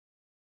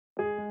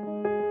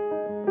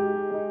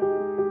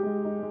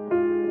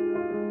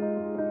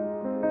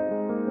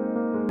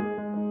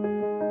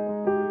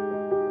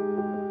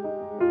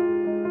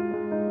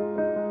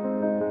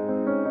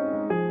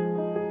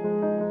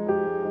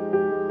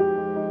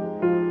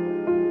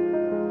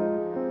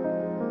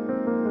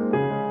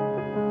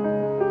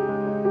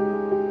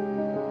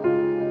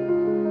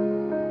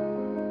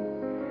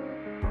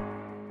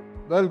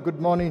Well,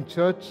 good morning,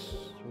 church.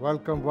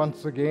 Welcome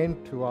once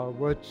again to our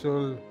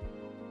virtual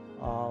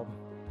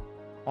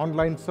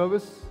online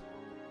service.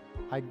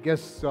 I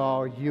guess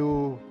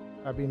you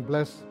have been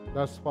blessed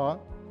thus far,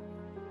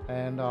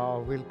 and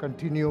we'll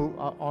continue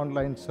our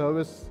online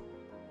service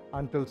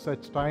until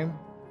such time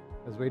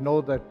as we know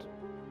that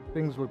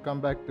things will come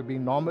back to be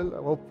normal.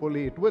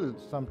 Hopefully it will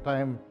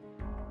sometime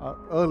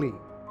early.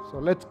 So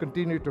let's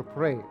continue to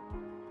pray.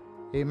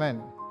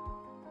 Amen.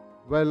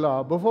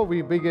 Well, before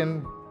we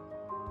begin,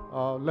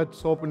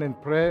 let's open in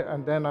prayer,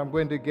 and then I'm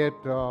going to get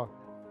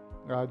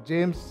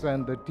James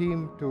and the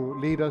team to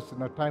lead us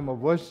in a time of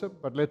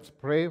worship. But let's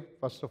pray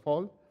first of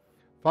all.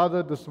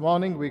 Father, this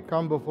morning we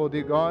come before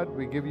thee, God.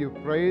 We give you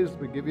praise,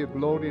 we give you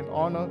glory and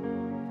honor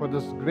for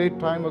this great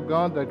time of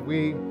God that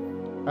we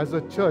as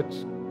a church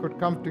could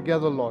come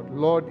together, Lord.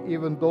 Lord,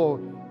 even though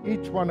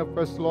each one of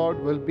us,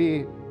 Lord, will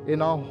be in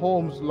our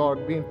homes,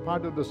 Lord, being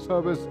part of the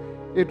service,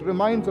 it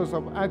reminds us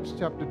of Acts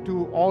chapter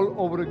 2 all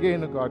over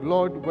again, God.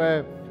 Lord,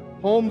 where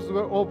homes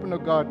were open, O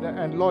God,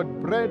 and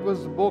Lord, bread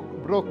was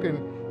broken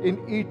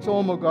in each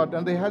home, O God,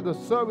 and they had the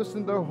service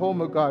in their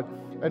home, O God.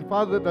 And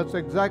Father, that's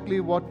exactly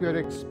what we are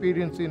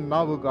experiencing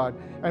now, O God,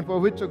 and for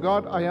which, O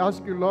God, I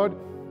ask you, Lord,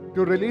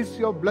 to release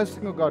your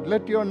blessing, O God.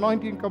 Let your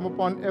anointing come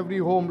upon every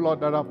home, Lord,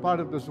 that are part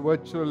of this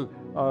virtual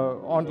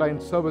online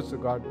service, O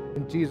God.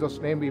 In Jesus'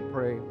 name we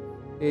pray.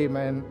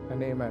 Amen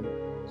and amen.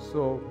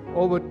 So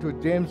over to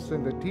James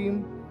and the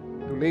team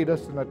to lead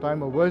us in a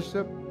time of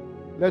worship.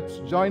 Let's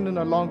join in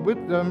along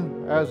with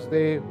them as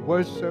they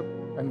worship,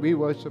 and we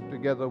worship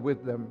together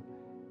with them.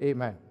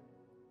 Amen.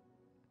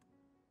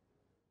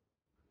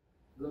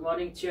 Good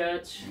morning,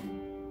 church.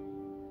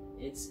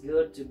 It's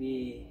good to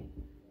be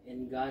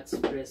in God's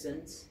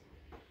presence.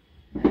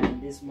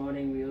 And this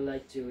morning we would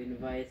like to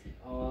invite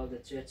all the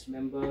church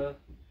members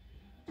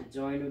to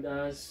join with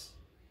us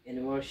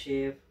in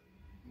worship.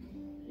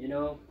 You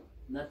know,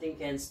 nothing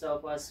can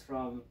stop us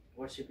from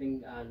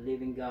worshiping our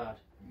living God.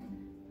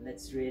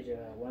 Let's read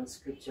one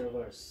scripture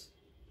verse.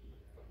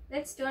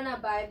 Let's turn our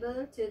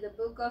Bible to the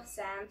book of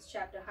Psalms,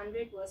 chapter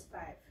 100, verse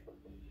 5.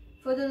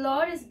 For the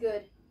Lord is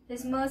good,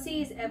 his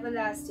mercy is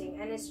everlasting,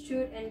 and his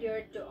truth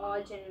endured to all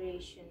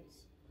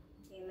generations.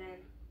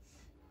 Amen.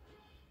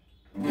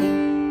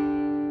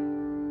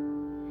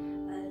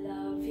 I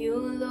love you,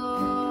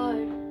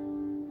 Lord.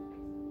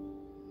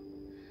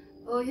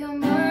 Oh, your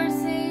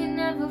mercy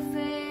never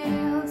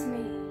fails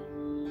me.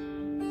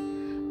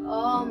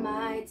 All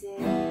my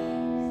days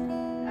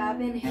I've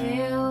been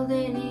held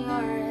in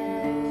your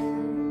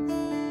hands.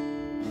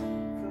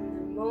 From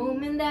the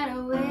moment that I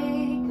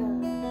wake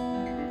up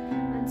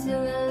until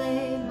I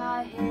lay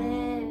my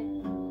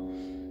head,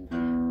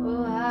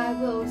 oh, I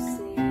will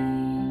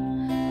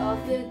sing of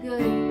the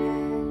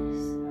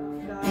goodness of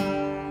God.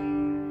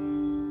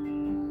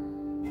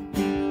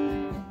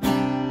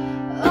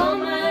 All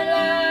my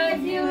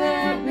life you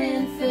have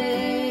been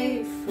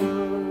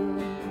faithful.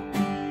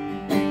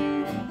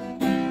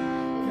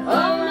 And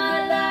all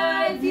my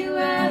life you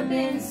have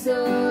been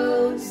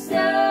so,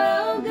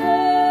 so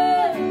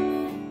good.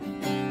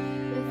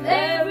 With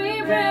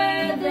every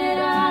breath that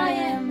I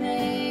am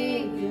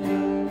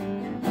able,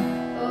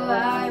 oh,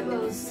 I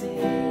will sing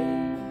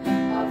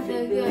of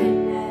the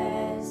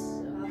goodness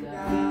of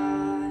God.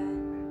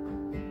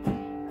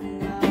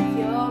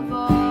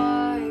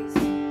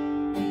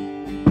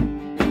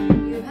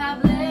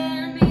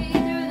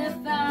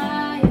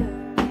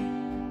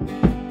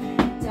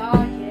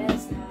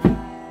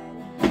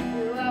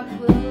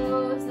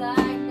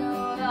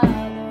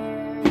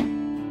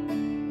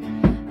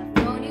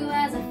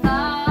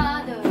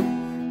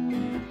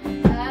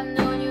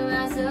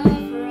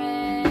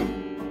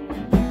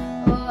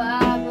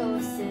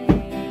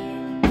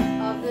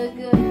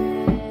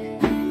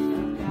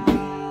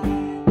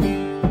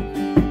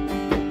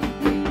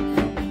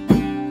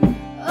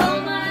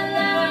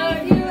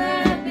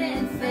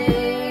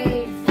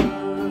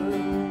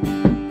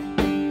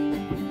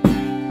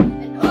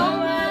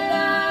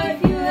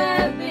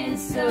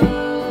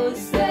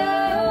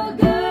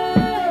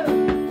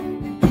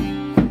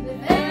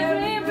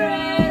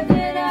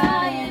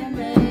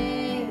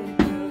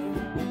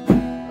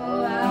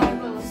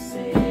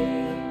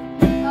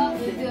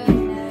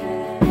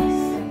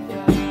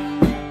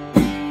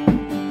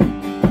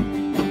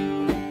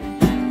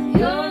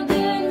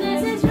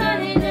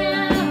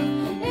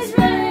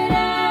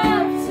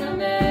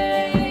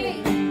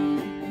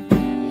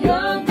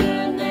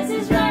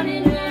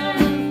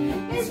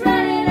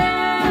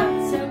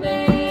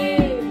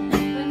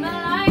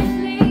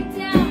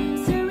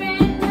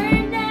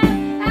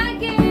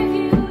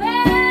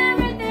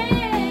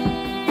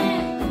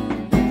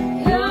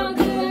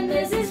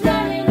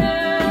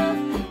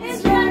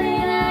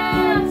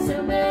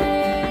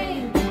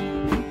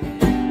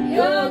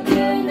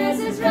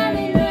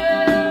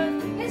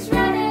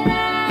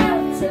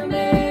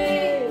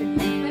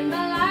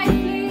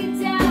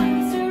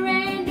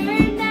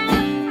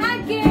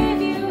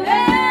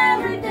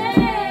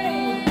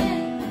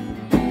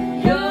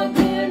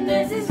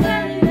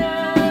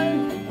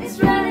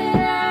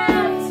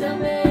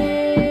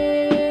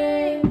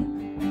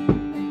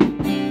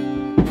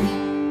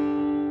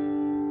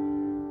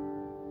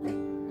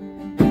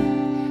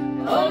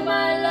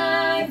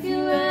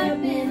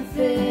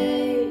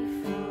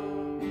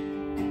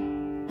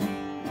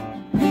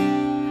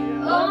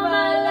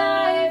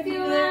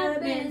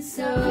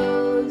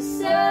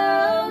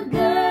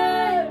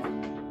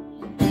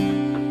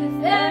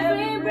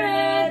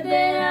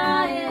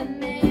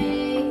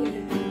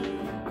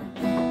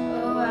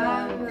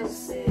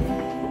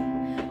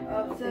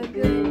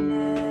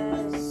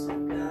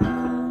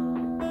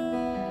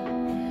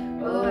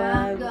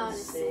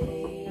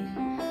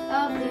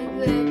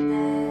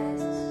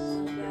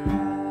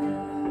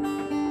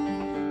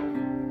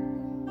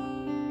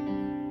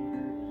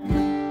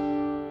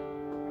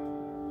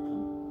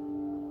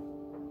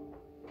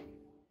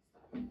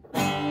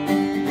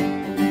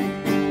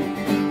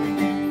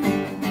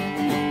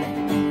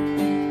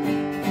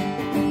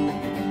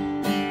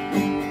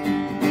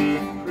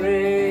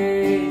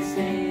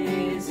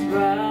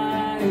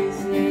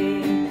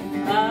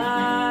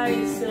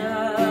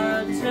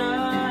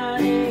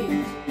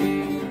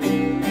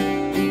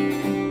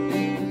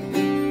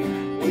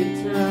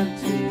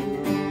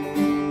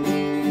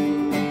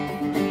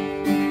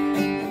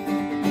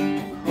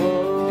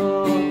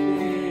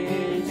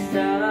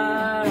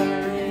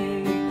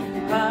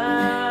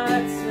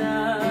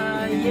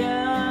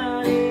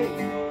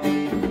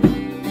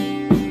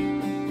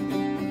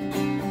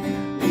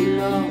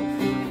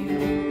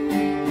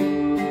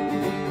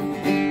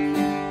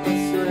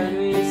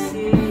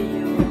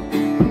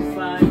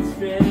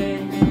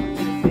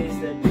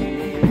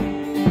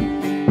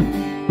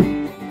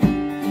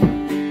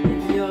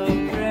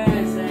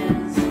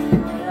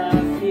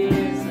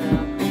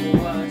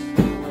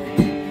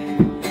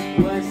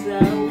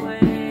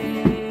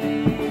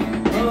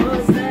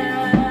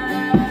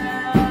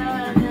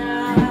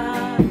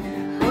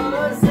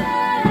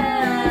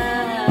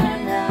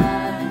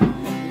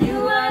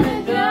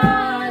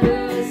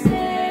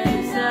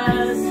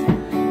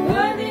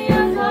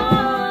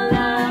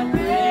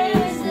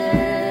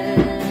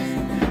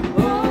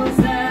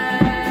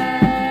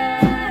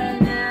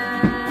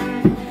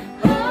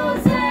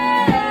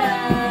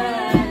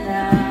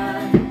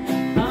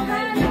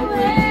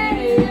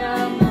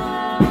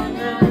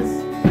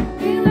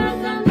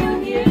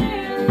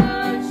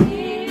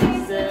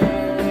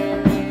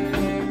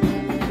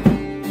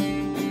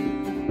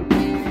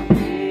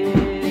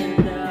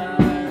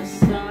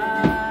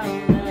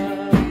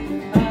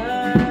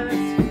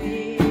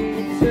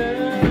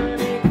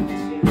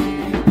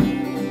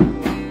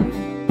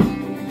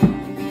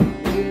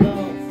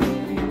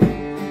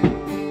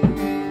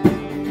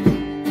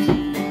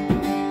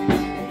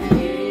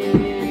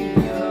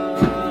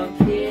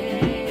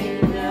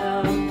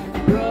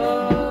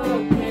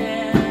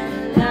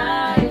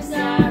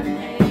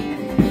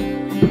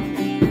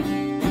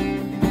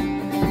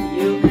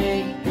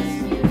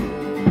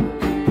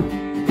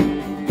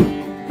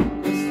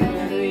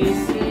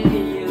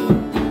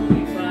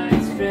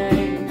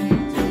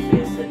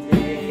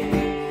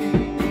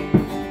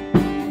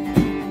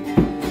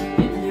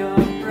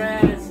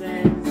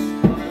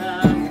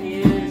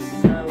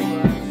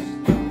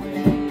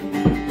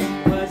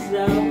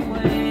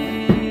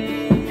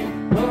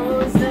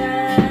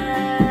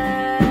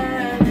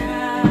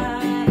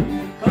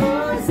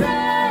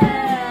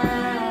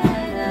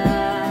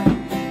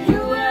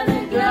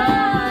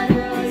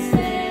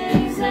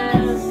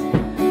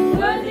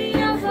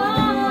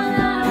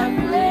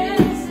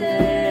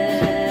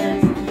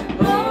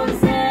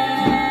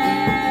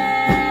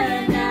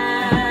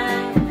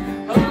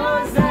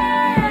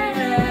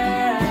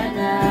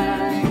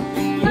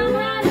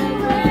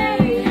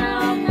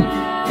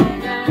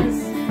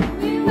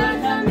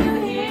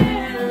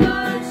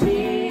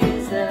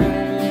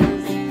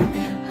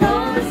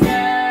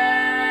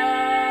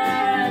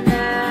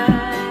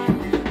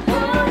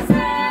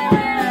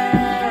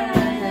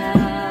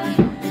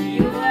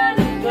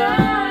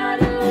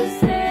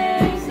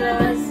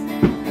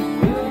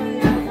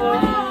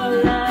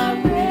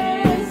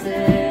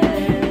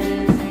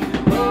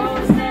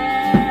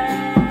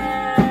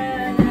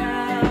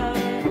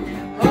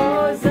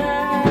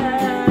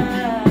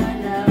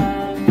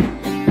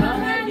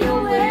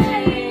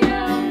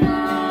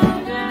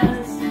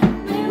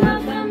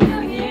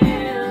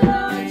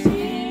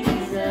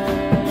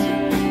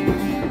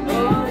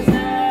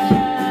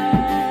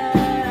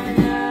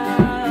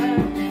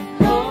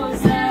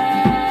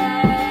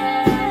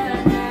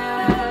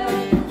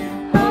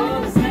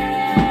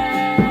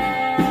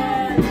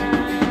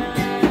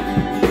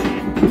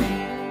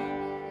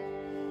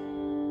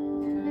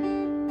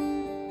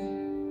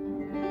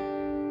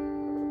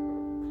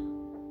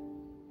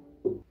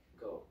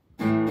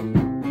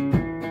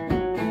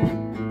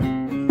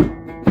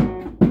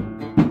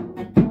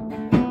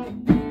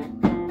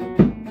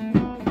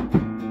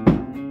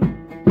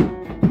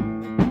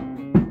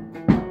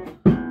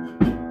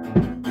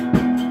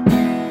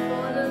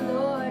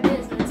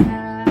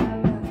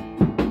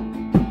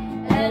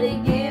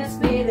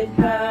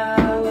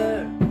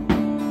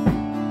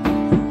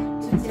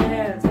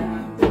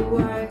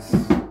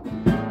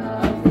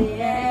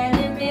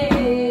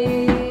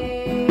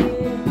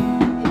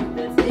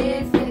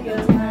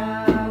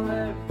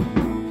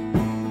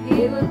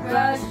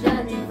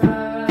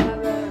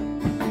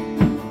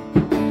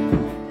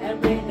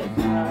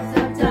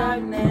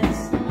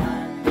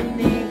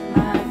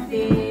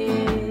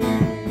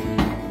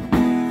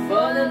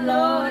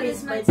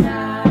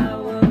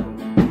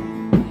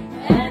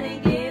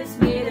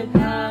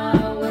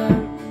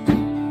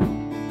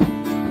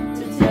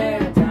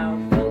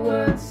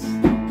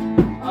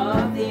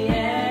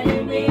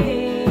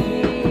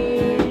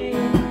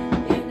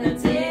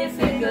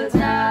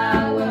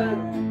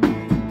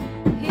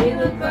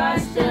 will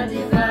crush the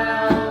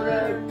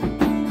devourer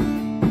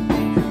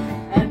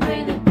and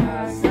bring the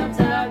powers of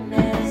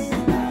darkness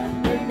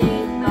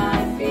underneath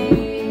my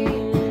feet.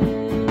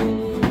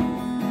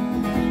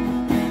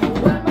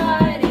 What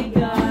mighty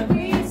God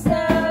we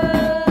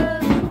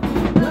serve!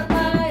 What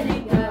mighty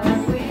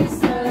God we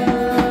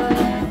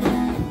serve!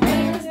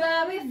 Angels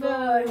bow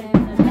before Him,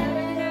 and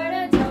heaven and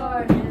earth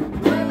adore Him.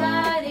 What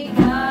mighty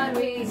God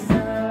we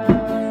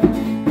serve!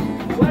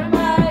 What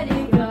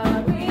mighty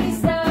God we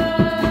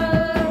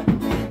serve!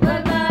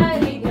 What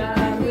mighty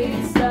God we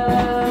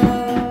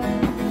serve!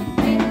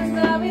 Angels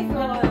bow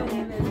before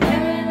Him, and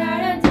heaven and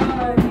earth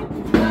adore Him.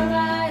 What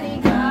mighty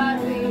God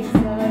we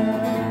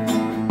serve!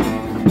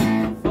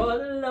 For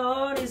the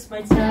Lord is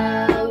my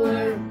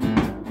tower,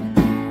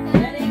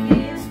 and He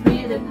gives me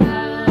the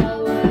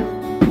power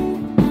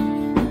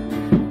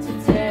to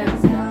tear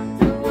down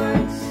the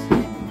works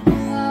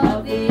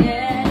of the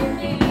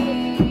enemy.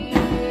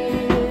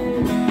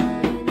 In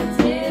the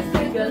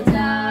difficult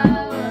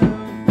hour,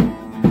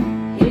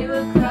 He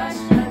will crush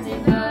the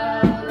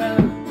devourer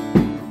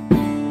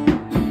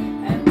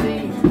and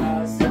bring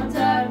powers of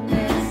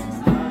darkness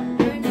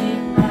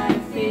underneath my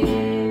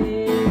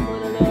feet.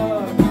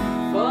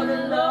 For the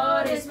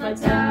Lord is my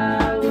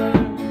tower,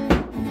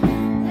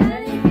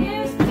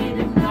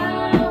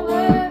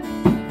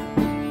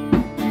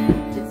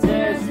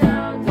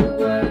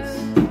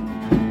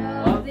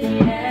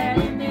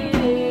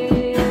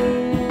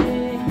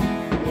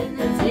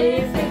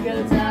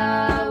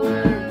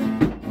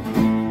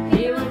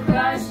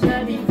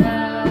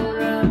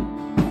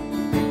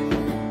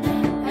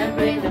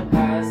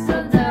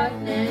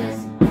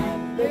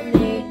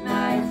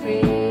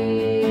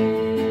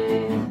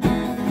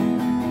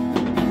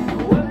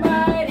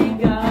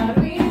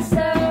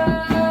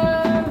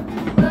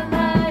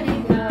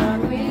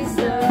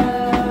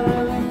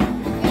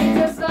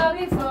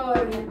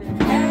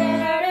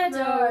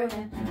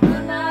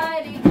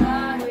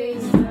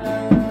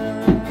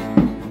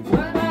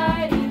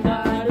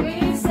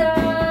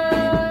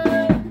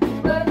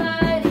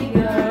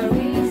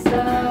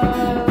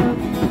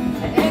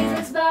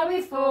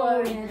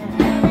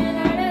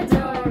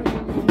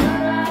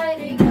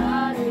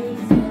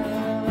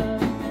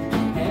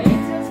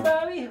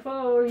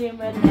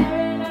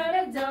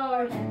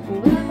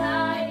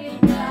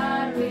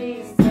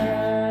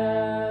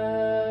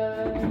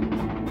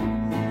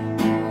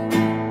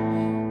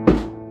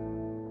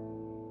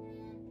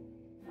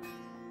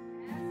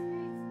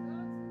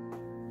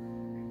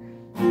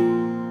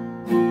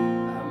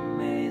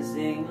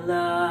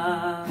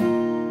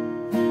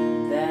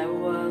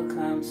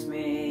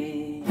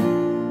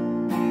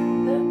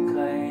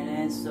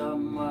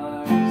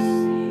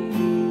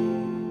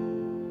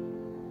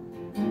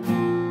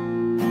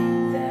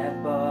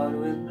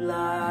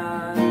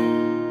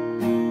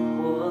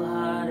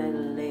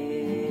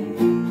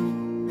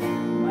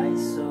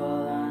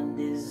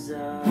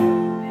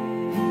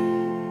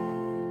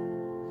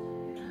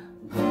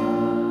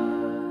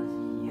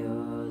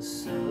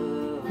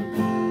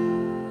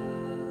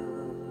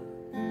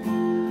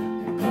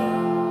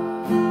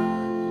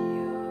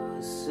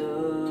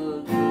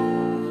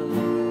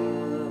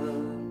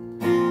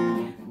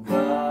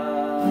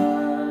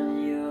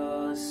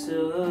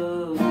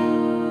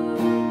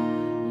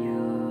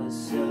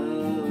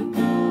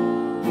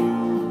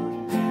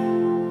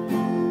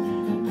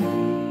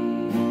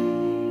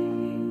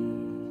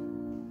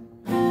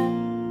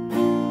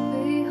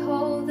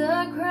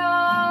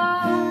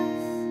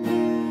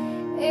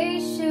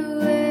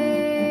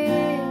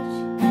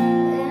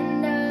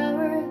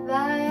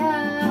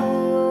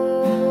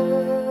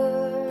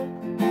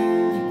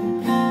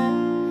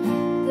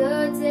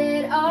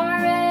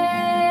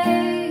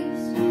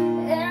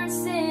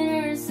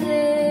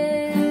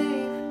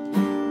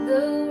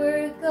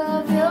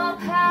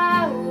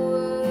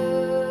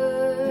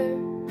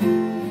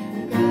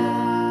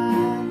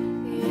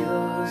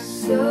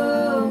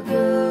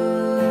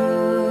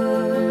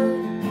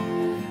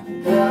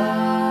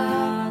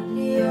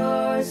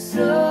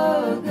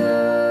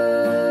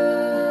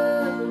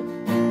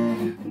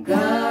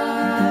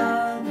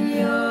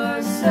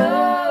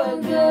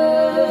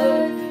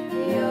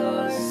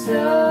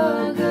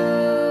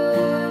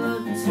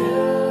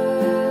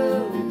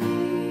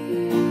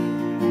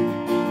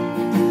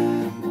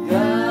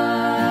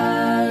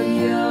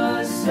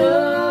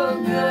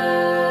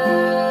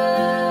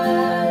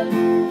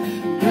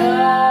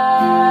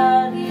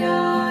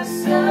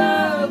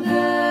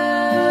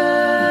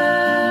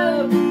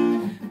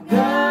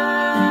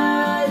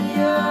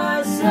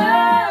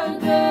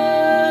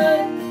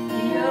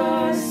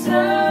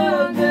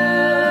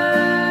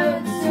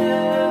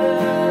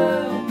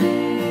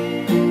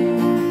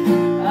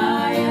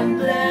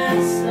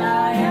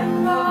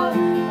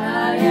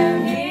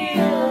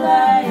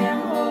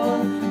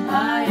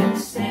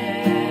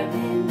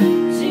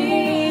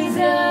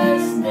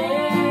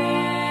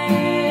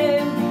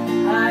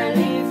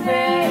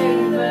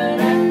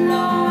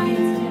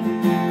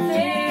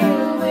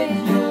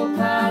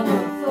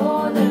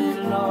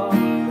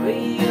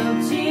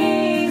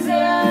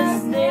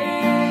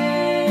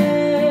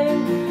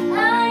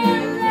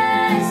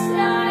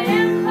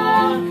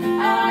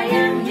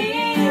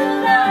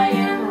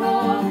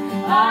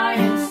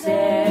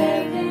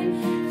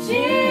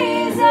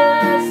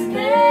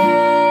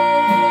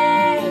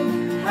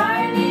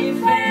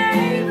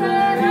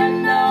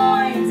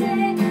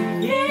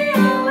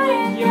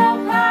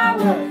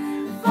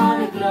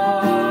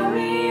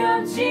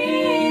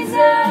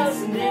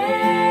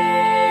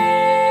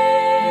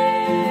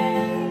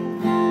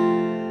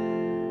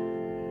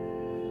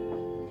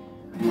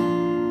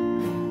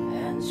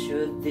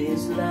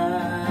 This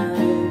life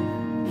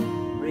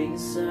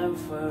brings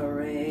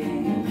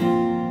suffering.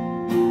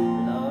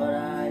 Lord,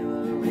 I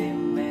will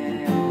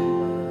remember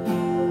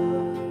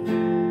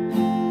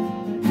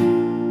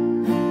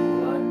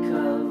what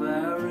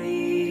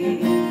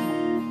Calvary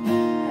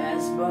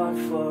has bought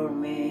for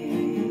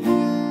me,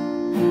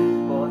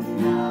 both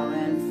now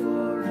and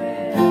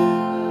forever.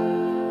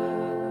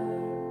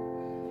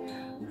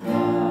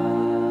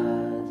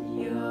 God,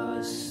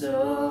 you're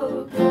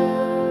so good.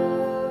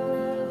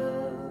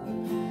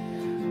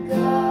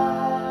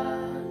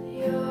 God,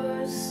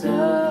 you're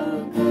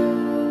so good.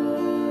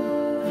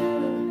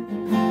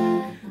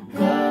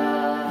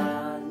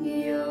 God,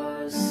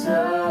 you're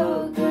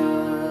so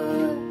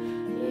good.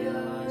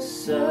 You're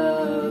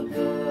so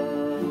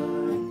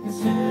good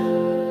to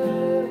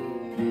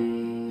me.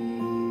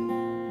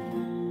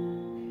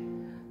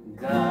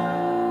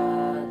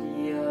 God,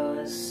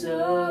 you're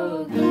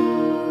so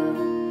good.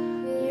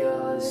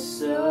 You're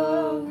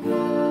so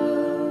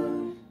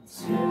good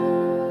to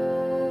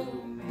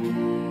me.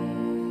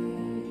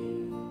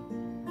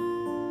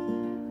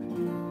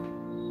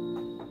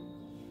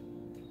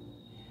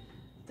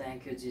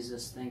 Thank you,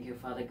 Jesus. Thank you,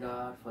 Father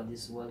God, for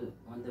this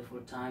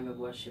wonderful time of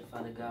worship,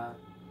 Father God.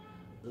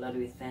 Lord,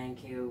 we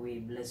thank you. We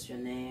bless your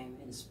name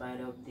in spite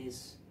of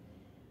this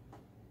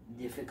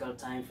difficult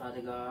time,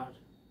 Father God.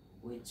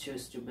 We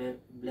choose to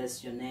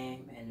bless your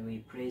name and we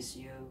praise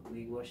you.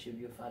 We worship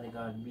you, Father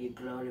God. Be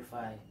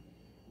glorified.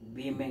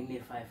 Be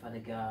magnified,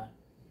 Father God.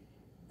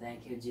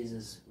 Thank you,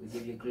 Jesus. We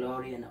give you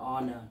glory and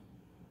honor.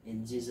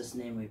 In Jesus'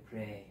 name we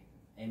pray.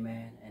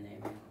 Amen and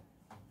amen.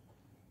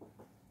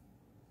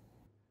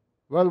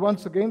 Well,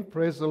 once again,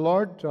 praise the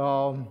Lord.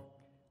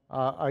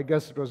 I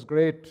guess it was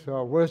great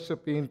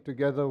worshiping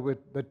together with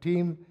the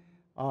team.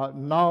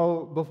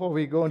 Now, before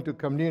we go into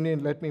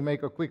communion, let me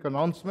make a quick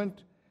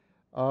announcement.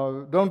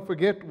 Don't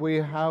forget, we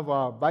have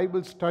our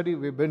Bible study.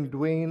 We've been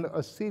doing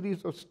a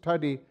series of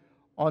study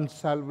on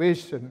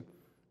salvation.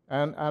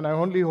 And I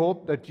only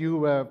hope that you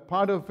were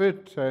part of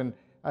it and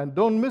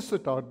don't miss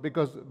it out,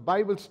 because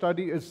Bible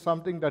study is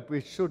something that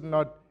we should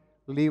not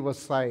leave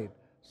aside.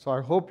 So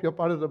I hope you're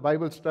part of the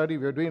Bible study.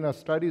 We're doing a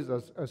series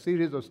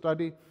of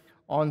study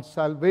on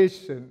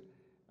salvation.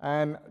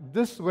 And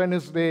this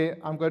Wednesday,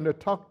 I'm going to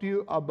talk to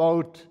you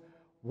about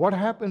what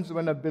happens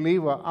when a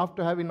believer,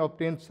 after having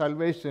obtained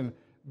salvation,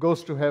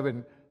 goes to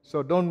heaven.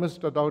 So don't miss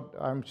it out.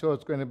 I'm sure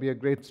it's going to be a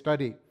great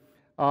study.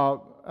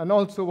 And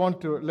also want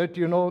to let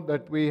you know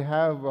that we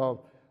have,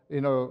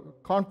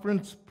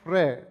 conference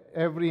prayer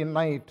every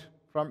night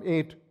from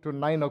 8 to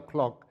 9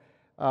 o'clock.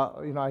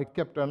 I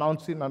kept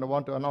announcing, and I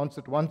want to announce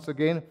it once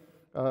again.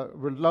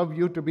 We'd love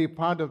you to be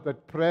part of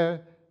that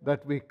prayer,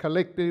 that we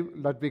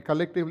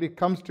collectively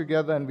comes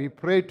together and we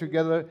pray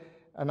together.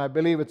 And I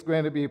believe it's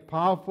going to be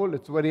powerful.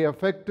 It's very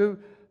effective.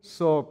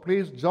 So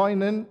please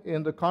join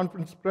in the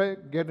conference prayer.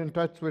 Get in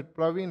touch with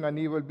Praveen, and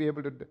he will be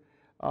able to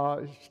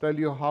tell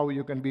you how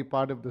you can be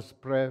part of this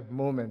prayer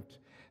movement.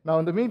 Now,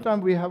 in the meantime,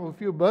 we have a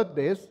few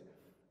birthdays.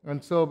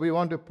 And so we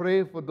want to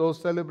pray for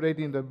those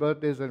celebrating their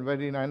birthdays and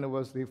wedding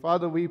anniversary.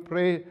 Father, we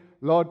pray,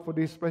 Lord, for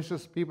these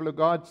precious people of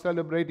God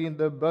celebrating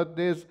their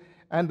birthdays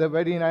and their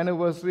wedding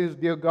anniversaries.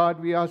 Dear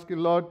God, we ask you,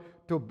 Lord,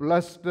 to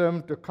bless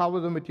them, to cover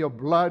them with your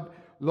blood.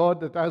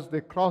 Lord, that as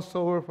they cross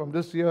over from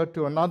this year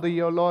to another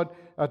year, Lord,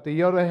 that the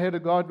year ahead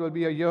of God will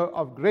be a year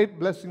of great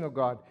blessing of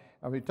God.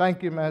 And we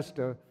thank you,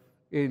 Master.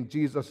 In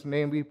Jesus'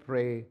 name we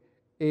pray.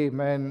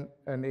 Amen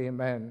and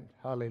amen.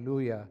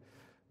 Hallelujah.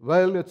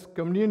 Well, it's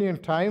communion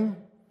time.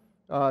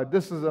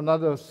 This is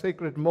another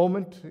sacred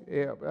moment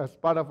as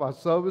part of our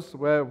service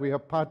where we are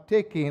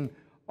partaking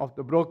of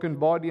the broken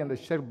body and the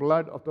shed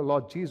blood of the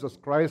Lord Jesus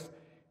Christ,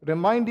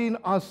 reminding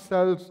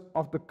ourselves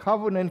of the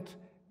covenant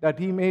that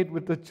he made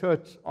with the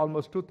church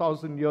almost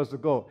 2,000 years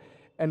ago.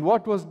 And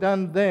what was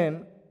done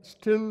then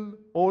still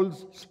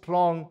holds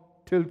strong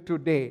till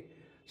today.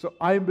 So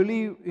I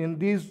believe in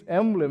these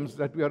emblems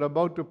that we are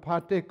about to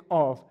partake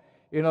of,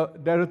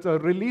 there is a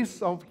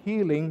release of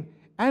healing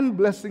and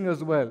blessing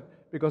as well.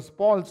 Because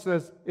Paul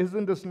says,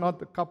 isn't this not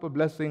the cup of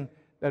blessing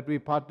that we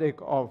partake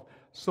of?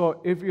 So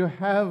if you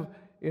have,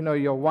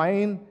 your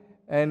wine,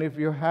 and if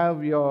you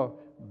have your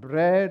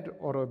bread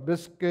or a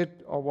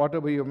biscuit or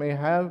whatever you may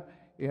have,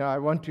 I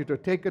want you to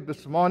take it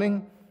this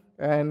morning,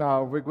 and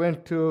we're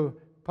going to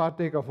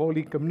partake of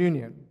Holy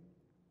Communion.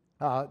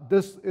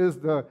 This is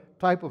the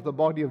type of the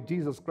body of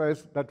Jesus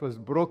Christ that was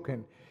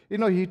broken.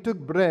 He took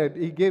bread,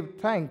 he gave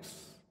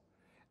thanks,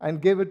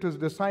 and gave it to his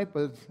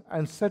disciples,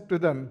 and said to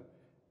them,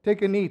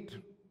 take and eat,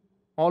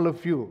 all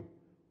of you,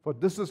 for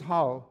this is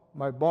how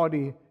my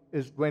body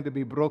is going to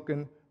be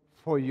broken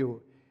for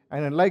you.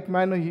 And in like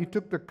manner, he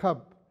took the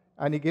cup,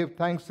 and he gave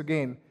thanks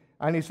again.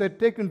 And he said,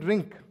 take and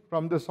drink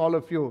from this, all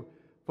of you,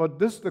 for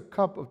this is the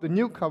cup of the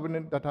new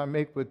covenant that I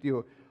make with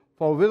you.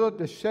 For without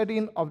the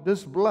shedding of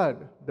this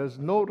blood, there's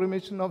no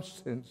remission of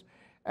sins.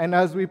 And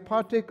as we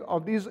partake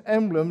of these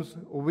emblems,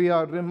 we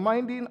are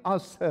reminding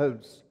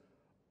ourselves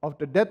of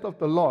the death of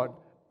the Lord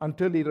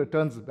until he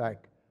returns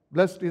back.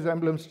 Bless these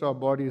emblems to our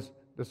bodies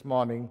this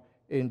morning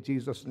in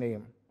Jesus'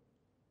 name.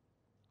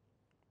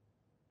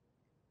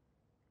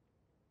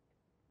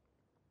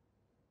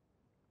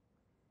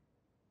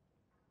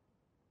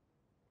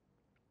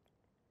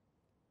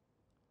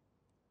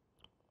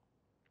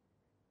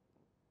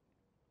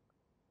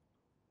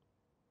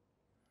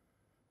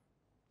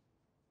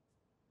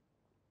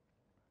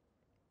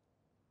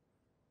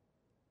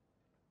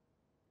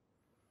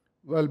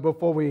 Well,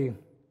 before we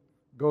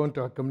go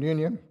into our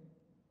communion,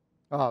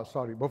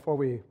 before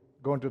we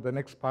go into the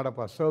next part of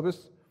our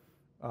service,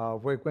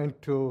 we're going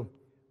to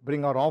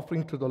bring our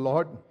offering to the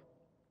Lord.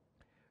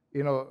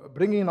 You know,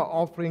 bringing our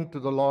offering to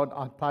the Lord,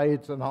 our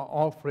tithes and our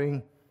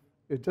offering,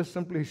 is just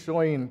simply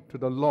showing to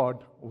the Lord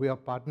we are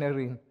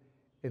partnering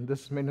in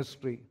this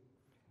ministry.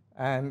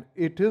 And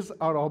it is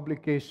our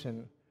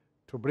obligation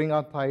to bring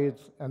our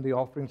tithes and the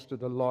offerings to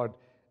the Lord.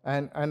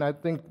 And I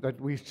think that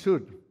we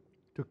should,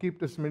 to keep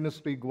this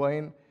ministry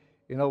going.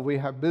 You know, we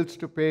have bills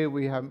to pay,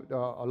 we have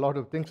a lot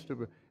of things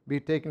to be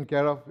taken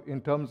care of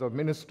in terms of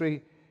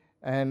ministry.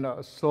 And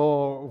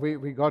so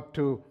we got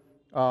to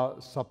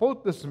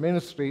support this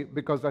ministry,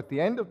 because at the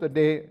end of the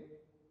day,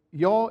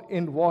 your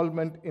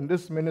involvement in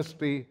this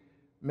ministry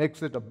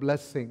makes it a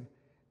blessing.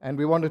 And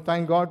we want to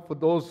thank God for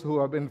those who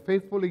have been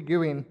faithfully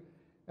giving.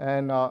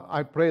 And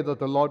I pray that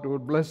the Lord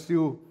would bless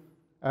you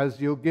as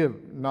you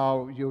give.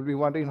 Now, you'll be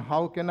wondering,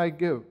 how can I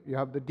give? You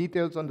have the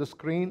details on the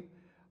screen.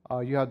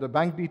 You have the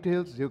bank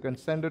details. You can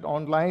send it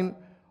online.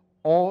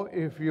 Or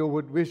if you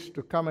would wish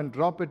to come and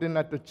drop it in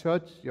at the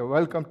church, you're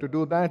welcome to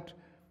do that.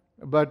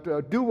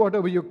 But do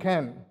whatever you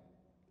can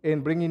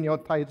in bringing your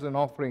tithes and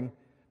offering,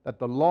 that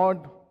the Lord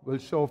will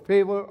show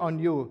favor on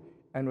you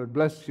and will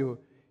bless you.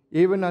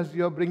 Even as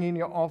you're bringing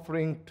your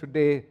offering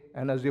today,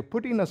 and as you're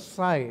putting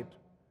aside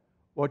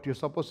what you're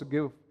supposed to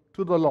give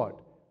to the Lord,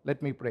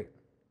 let me pray.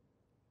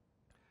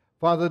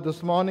 Father,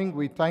 this morning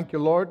we thank you,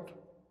 Lord.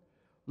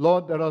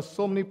 Lord, there are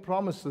so many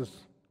promises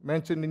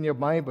mentioned in your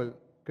Bible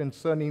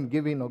concerning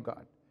giving, O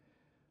God.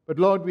 But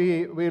Lord,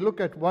 we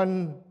look at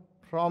one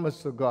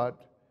promise, O God,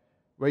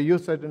 where you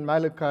said in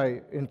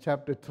Malachi in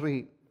chapter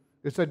 3,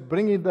 you said,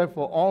 bring ye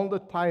therefore all the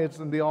tithes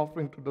and the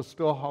offering to the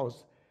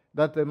storehouse,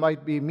 that there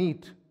might be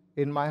meat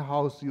in my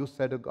house, you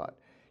said, O God.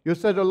 You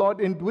said, O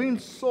Lord, in doing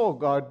so,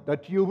 God,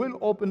 that you will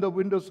open the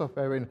windows of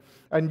heaven,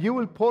 and you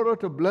will pour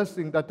out a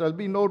blessing that there'll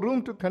be no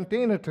room to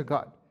contain it, O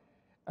God.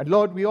 And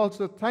Lord, we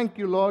also thank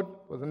you, Lord,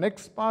 for the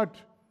next part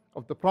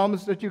of the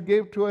promise that you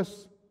gave to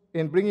us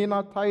in bringing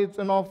our tithes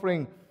and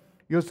offering.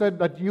 You said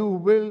that you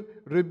will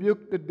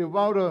rebuke the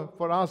devourer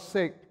for our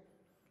sake.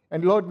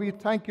 And Lord, we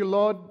thank you,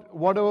 Lord,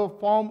 whatever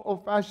form or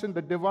fashion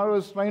the devourer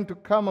is trying to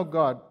come, O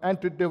God,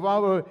 and to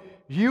devour,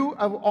 you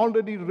have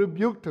already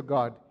rebuked, O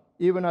God,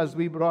 even as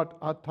we brought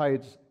our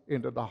tithes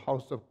into the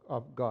house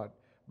of God.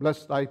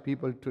 Bless thy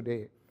people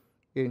today,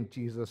 in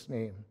Jesus'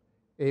 name.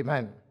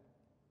 Amen.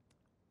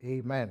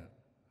 Amen.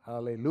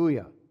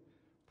 Hallelujah.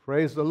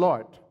 Praise the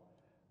Lord.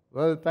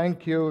 Well,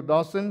 thank you,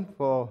 Dawson,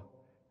 for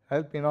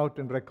helping out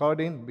in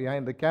recording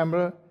behind the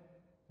camera,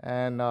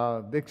 and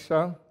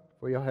Diksha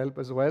for your help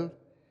as well.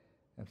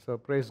 And so,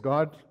 praise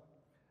God.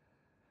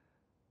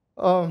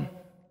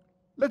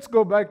 Let's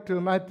go back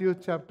to Matthew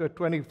chapter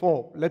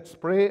 24. Let's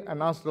pray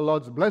and ask the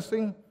Lord's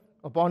blessing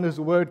upon his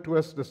word to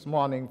us this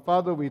morning.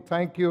 Father, we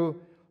thank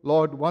you,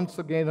 Lord, once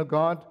again, O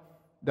God,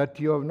 that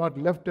you have not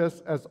left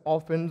us as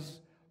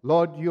orphans.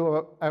 Lord,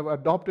 you have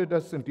adopted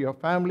us into your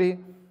family.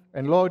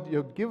 And Lord,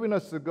 you've given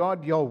us, O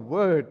God, your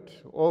word.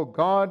 Oh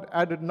God,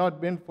 had it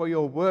not been for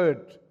your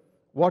word,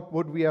 what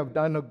would we have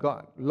done, O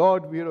God?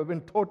 Lord, we would have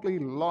been totally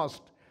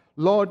lost.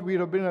 Lord, we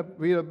have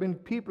been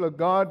people of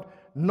God,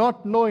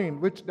 not knowing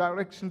which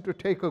direction to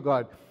take, O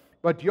God.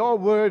 But your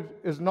word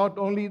is not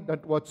only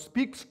that what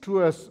speaks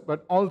to us,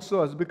 but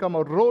also has become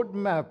a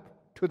roadmap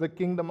to the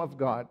kingdom of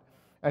God.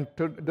 And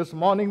this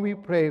morning we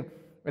pray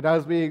that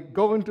as we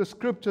go into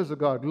scriptures, O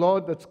God,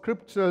 Lord, that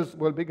scriptures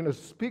will begin to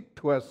speak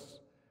to us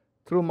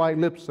through my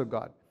lips, O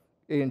God.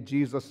 In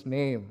Jesus'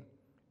 name.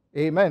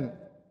 Amen.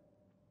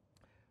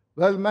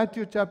 Well,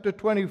 Matthew chapter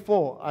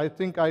 24, I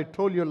think I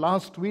told you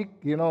last week,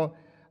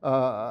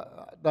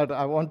 that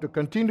I want to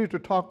continue to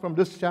talk from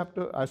this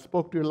chapter. I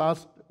spoke to you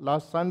last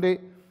Sunday,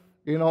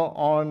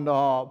 on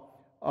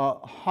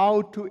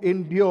how to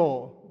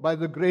endure by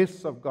the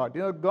grace of God.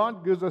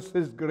 God gives us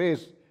his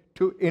grace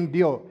to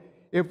endure.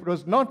 If it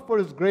was not for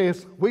his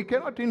grace, we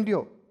cannot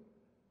endure.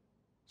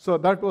 So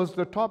that was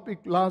the topic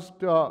last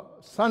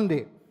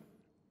Sunday.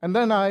 And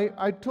then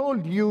I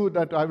told you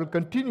that I will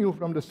continue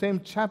from the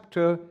same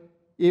chapter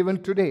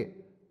even today.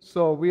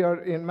 So we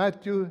are in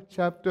Matthew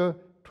chapter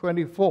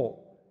 24.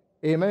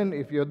 Amen.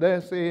 If you're there,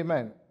 say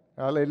amen.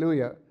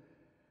 Hallelujah.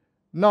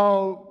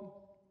 Now,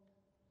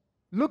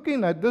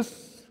 looking at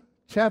this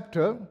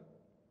chapter,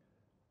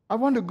 I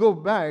want to go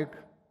back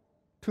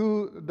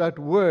to that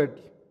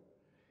word.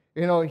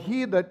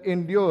 He that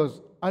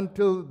endures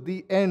until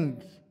the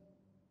end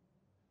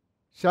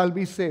shall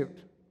be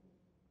saved.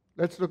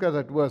 Let's look at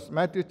that verse.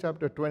 Matthew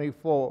chapter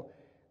 24.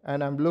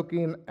 And I'm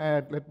looking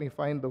at, let me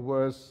find the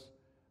verse.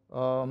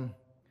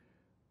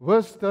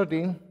 Verse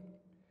 13.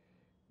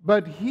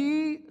 But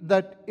he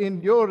that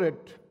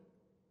endureth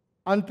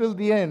until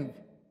the end,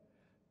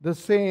 the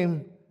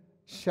same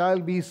shall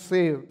be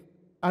saved.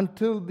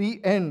 Until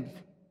the end.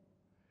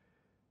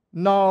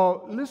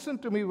 Now, listen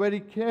to me very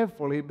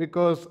carefully,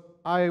 because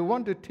I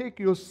want to take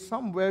you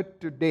somewhere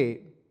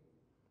today.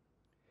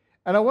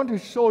 And I want to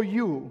show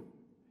you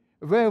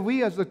where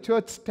we as a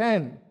church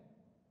stand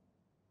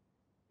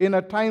in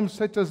a time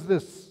such as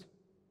this.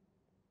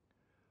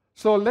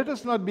 So let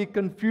us not be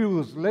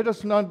confused. Let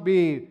us not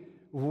be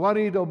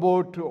worried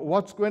about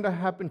what's going to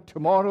happen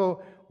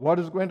tomorrow, what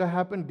is going to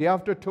happen day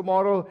after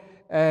tomorrow.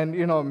 And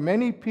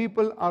many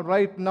people are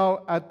right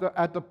now at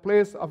the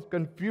place of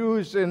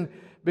confusion,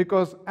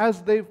 because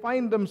as they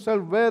find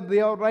themselves where they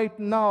are right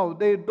now,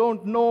 they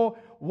don't know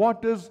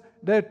what is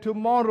their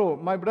tomorrow.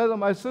 My brother,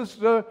 my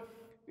sister,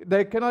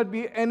 there cannot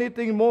be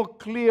anything more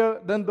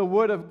clear than the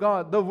Word of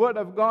God. The Word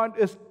of God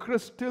is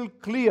crystal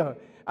clear.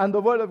 And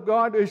the Word of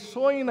God is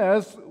showing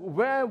us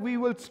where we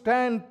will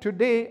stand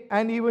today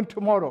and even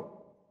tomorrow.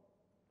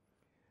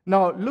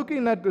 Now,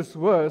 looking at this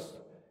verse,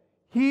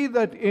 he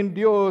that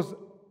endures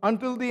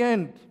until the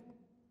end.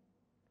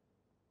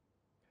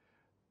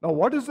 Now,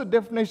 what is the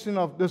definition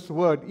of this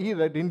word, he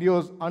that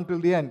endures until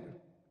the end?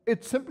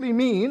 It simply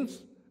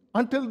means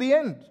until the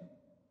end.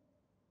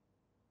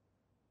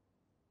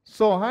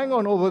 So hang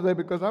on over there,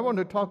 because I want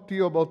to talk to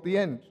you about the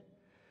end.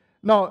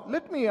 Now,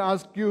 let me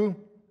ask you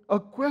a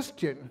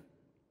question.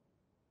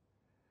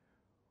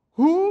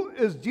 Who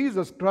is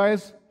Jesus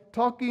Christ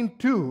talking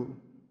to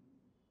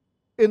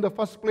in the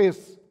first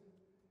place?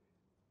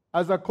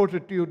 As I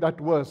quoted to you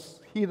that verse,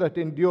 he that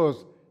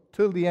endures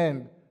till the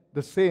end,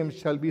 the same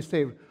shall be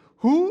saved.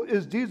 Who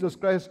is Jesus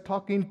Christ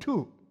talking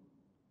to?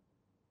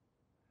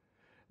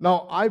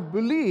 Now, I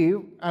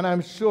believe, and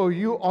I'm sure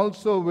you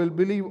also will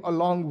believe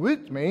along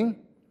with me,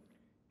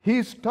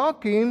 he's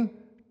talking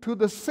to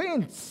the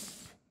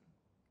saints,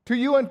 to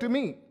you and to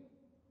me.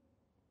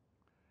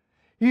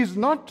 He's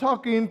not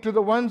talking to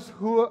the ones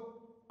who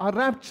are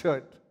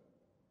raptured.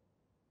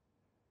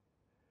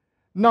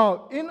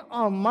 Now, in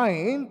our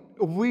mind,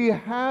 we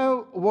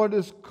have what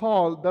is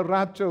called the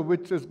rapture,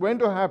 which is going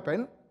to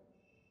happen.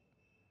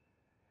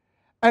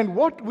 And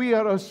what we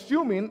are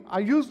assuming,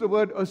 I use the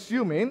word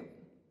assuming,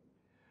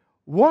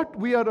 what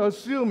we are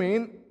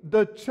assuming,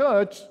 the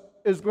church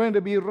is going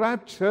to be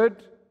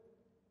raptured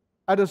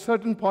at a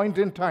certain point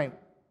in time.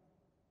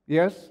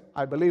 Yes,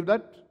 I believe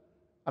that,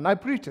 and I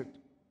preach it.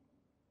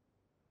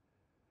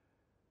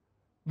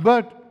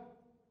 But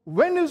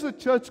when is the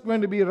church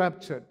going to be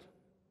raptured?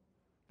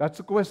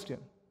 That's a question.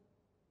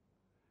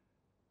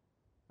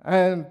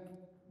 And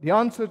the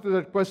answer to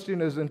that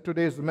question is in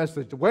today's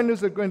message. When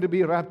is it going to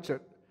be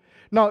raptured?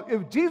 Now,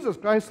 if Jesus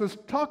Christ is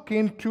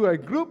talking to a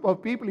group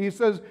of people, he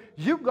says,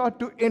 you've got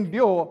to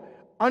endure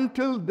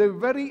until the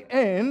very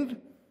end,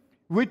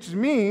 which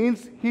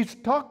means he's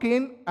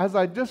talking, as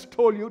I just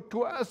told you,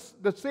 to us,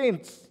 the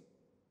saints.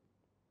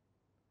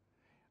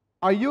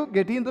 Are you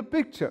getting the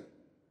picture?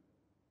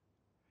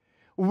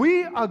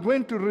 We are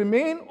going to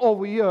remain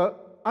over here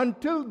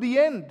until the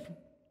end.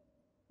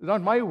 It's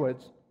not my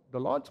words, the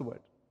Lord's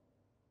word.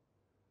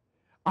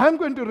 I'm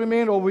going to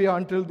remain over here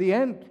until the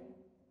end.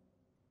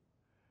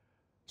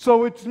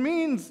 So it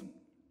means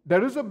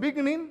there is a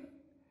beginning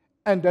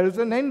and there is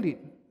an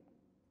ending.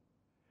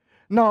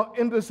 Now,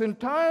 in this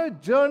entire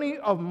journey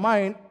of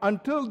mine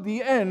until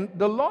the end,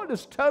 the Lord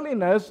is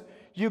telling us,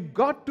 you've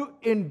got to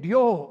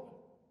endure.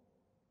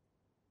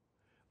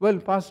 Well,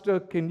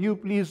 Pastor, can you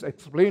please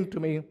explain to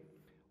me,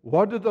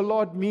 what does the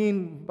Lord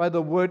mean by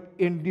the word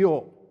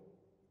endure?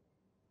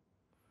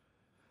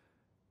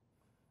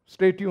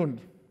 Stay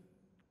tuned.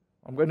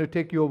 I'm going to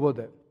take you over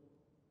there.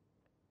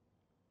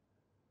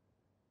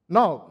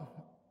 Now,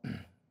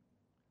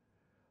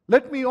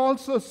 let me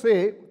also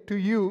say to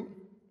you,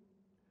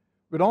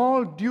 with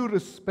all due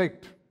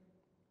respect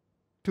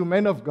to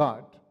men of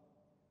God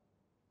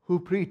who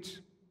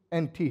preach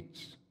and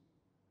teach,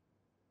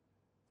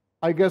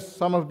 I guess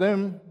some of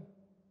them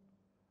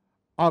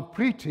are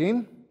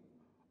preaching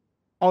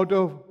out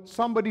of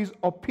somebody's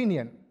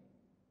opinion.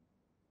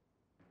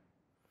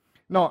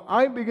 Now,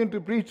 I began to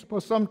preach for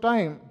some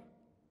time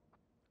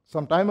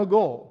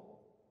ago.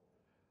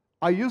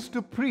 I used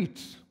to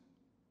preach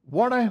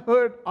what I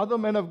heard other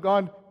men of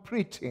God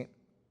preaching.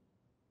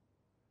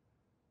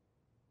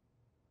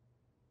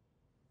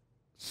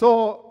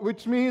 So,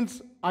 which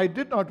means I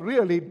did not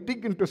really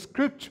dig into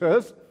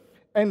scriptures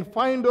and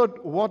find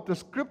out what the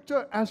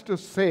scripture has to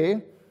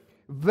say,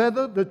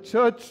 whether the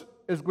church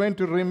is going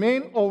to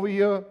remain over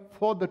here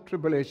for the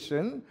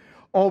tribulation,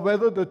 or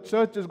whether the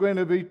church is going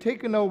to be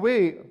taken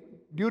away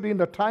during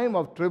the time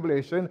of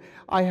tribulation.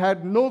 I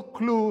had no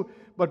clue,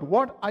 but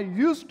what I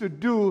used to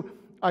do,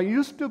 I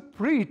used to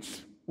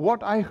preach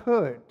what I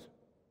heard.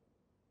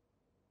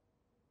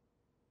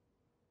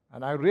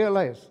 And I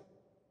realized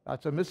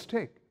that's a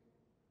mistake.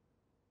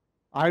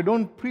 I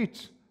don't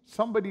preach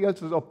somebody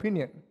else's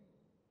opinion.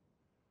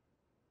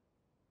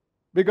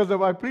 Because if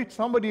I preach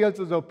somebody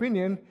else's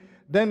opinion,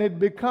 then it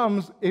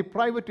becomes a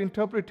private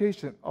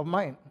interpretation of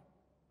mine.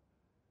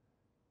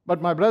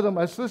 But my brother,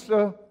 my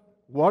sister,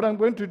 what I'm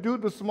going to do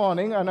this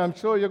morning, and I'm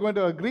sure you're going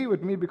to agree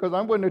with me because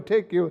I'm going to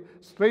take you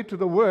straight to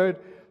the Word.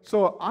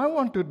 So I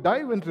want to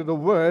dive into the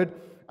Word,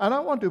 and I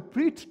want to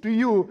preach to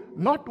you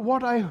not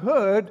what I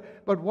heard,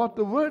 but what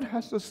the Word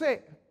has to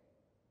say.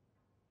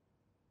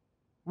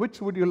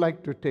 Which would you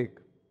like to take?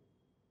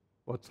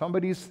 What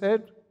somebody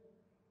said,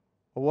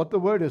 or what the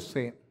Word is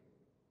saying?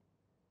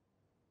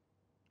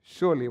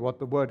 Surely what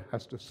the Word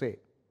has to say.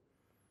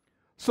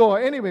 So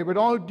anyway, with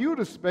all due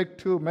respect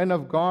to men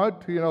of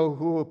God,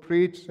 who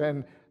preach,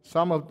 and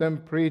some of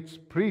them preach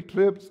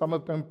pre-trib, some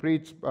of them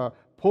preach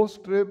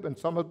post-trib, and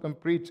some of them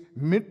preach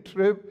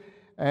mid-trib,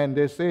 and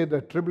they say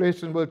the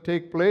tribulation will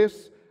take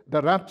place, the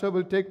rapture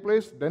will take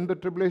place, then the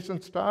tribulation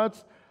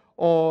starts,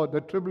 or the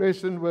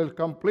tribulation will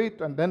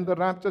complete, and then the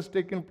rapture is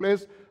taking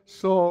place.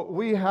 So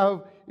we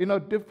have,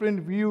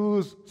 different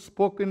views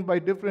spoken by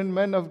different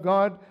men of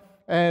God.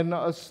 And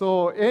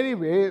so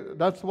anyway,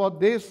 that's what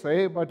they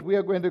say, but we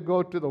are going to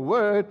go to the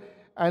Word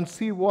and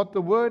see what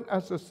the Word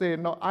has to say.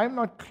 Now, I'm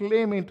not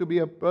claiming to be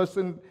a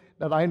person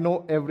that I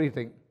know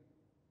everything.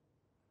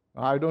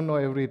 I don't know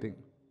everything.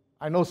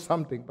 I know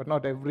something, but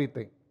not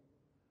everything.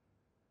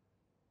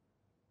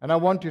 And I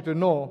want you to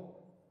know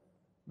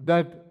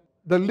that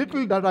the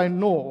little that I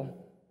know,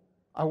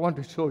 I want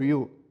to show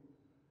you.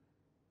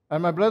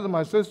 And my brother,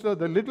 my sister,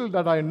 the little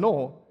that I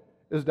know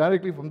is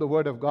directly from the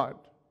Word of God.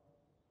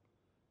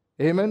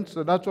 Amen?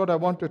 So that's what I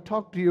want to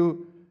talk to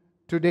you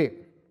today.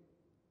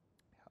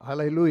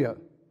 Hallelujah.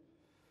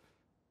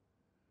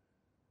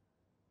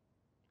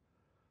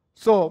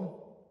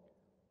 So,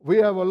 we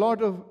have a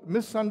lot of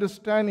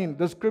misunderstanding.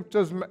 The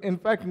scriptures, in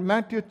fact,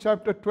 Matthew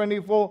chapter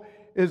 24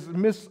 is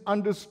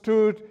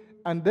misunderstood,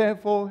 and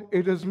therefore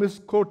it is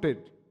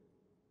misquoted.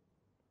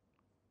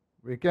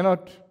 We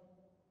cannot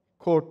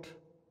quote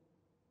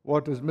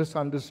what is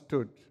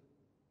misunderstood.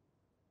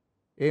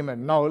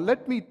 Amen. Now,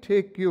 let me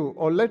take you,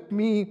 or let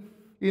me,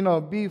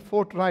 be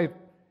forthright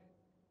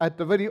at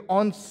the very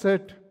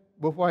onset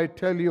before I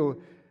tell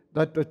you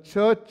that the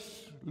church,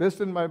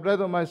 listen, my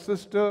brother, my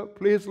sister,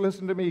 please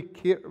listen to me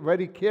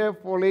very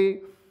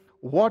carefully.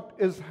 What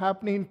is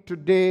happening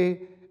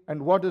today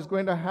and what is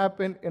going to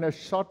happen in a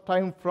short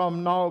time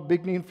from now,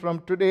 beginning from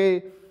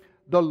today,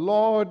 the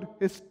Lord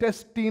is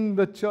testing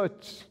the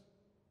church.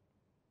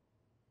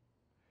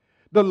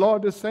 The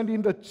Lord is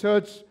sending the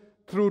church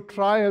through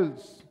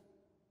trials.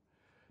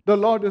 The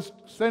Lord is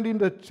sending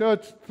the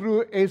church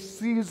through a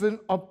season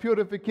of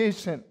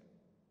purification.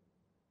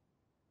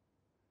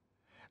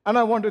 And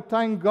I want to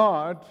thank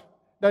God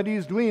that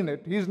He's doing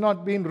it. He's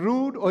not being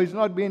rude or He's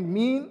not being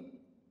mean.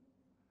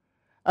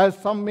 As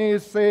some may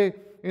say,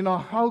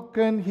 how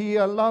can He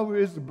allow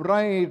His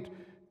bride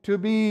to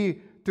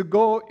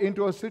go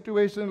into a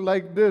situation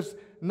like this?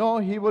 No,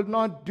 He will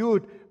not do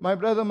it. My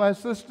brother, my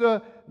sister,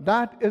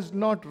 that is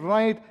not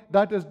right.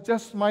 That is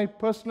just my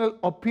personal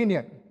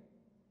opinion.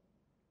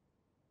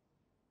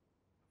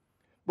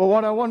 But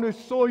what I want to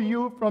show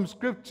you from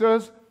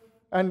scriptures,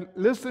 and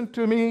listen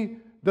to me,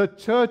 the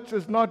church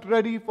is not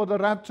ready for the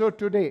rapture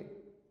today.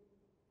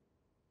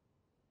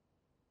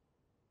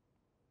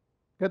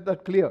 Get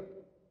that clear.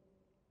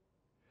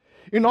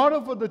 In order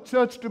for the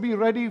church to be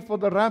ready for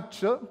the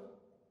rapture,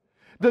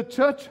 the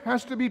church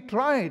has to be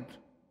tried.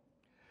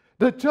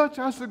 The church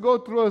has to go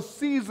through a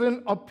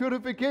season of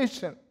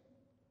purification.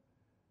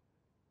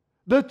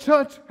 The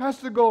church has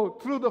to go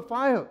through the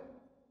fire.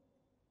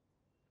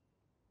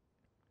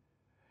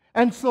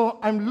 And so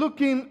I'm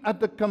looking at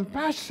the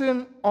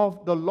compassion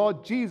of the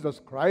Lord Jesus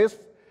Christ,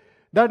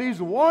 that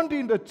He's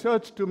wanting the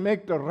church to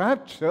make the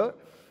rapture.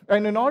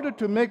 And in order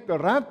to make the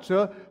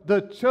rapture,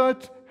 the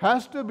church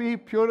has to be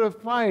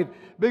purified.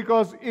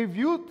 Because if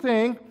you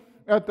think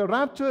that the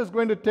rapture is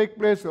going to take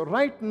place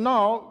right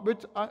now,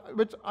 which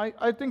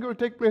I think it will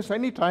take place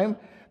anytime,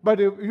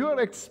 but if you are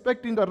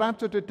expecting the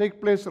rapture to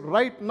take place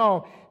right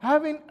now,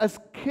 having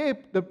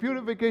escaped the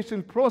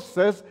purification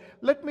process,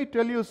 let me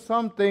tell you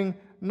something,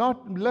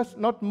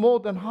 not more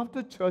than half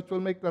the church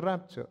will make the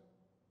rapture.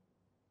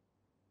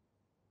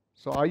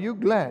 So are you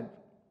glad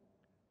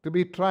to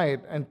be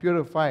tried and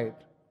purified?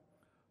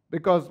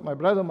 Because, my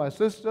brother, my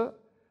sister,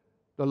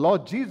 the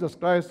Lord Jesus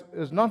Christ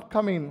is not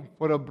coming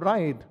for a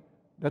bride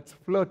that's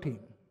flirting.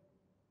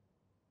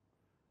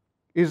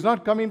 He's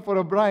not coming for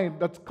a bride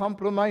that's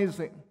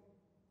compromising.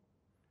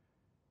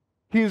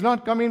 He's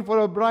not coming for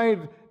a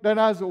bride that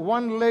has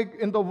one leg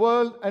in the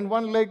world and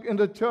one leg in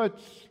the church.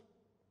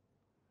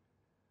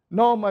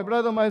 No, my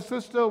brother, my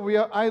sister, we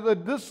are either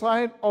this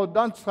side or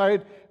that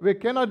side. We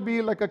cannot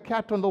be like a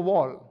cat on the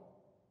wall.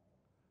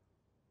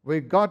 We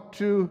got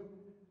to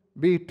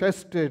be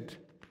tested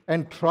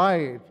and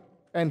tried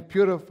and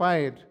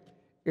purified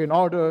in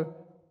order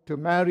to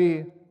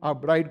marry our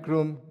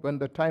bridegroom when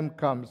the time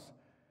comes.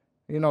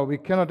 We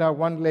cannot have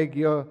one leg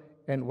here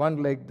and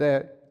one leg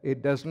there.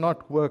 It does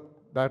not work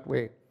that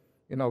way.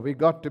 We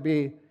got to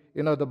be,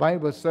 the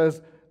Bible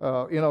says,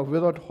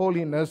 without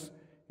holiness,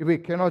 we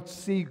cannot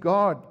see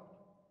God.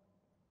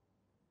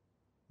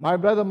 My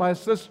brother, my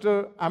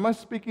sister, am I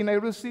speaking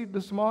every seed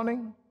this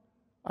morning?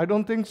 I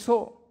don't think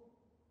so.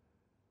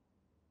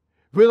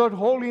 Without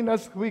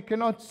holiness, we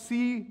cannot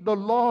see the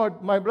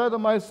Lord. My brother,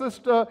 my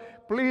sister,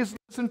 please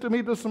listen to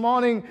me this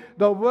morning.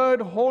 The word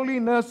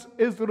holiness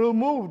is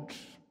removed.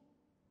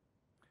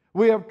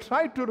 We have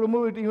tried to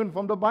remove it even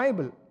from the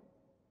Bible.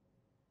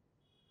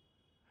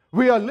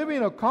 We are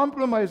living a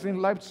compromising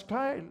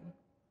lifestyle.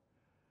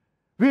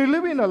 We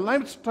live in a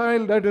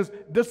lifestyle that is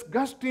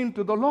disgusting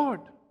to the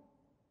Lord.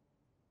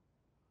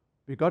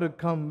 We got to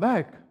come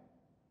back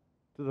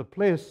to the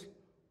place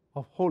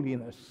of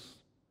holiness,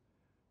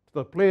 to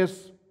the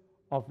place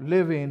of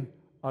living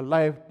a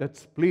life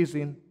that's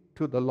pleasing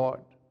to the Lord.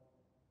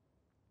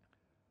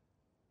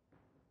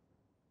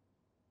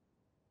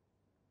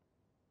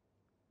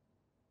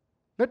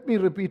 Let me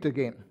repeat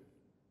again.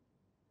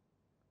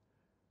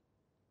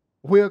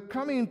 We are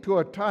coming to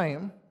a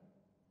time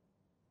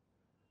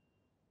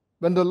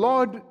when the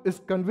Lord is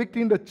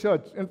convicting the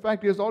church. In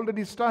fact, He has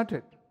already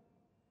started.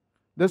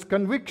 There's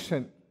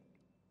conviction,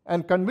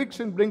 and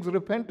conviction brings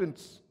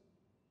repentance.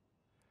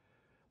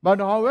 But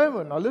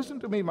however, now listen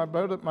to me, my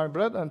brother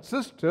and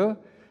sister,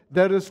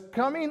 there is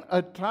coming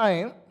a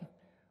time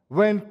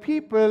when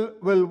people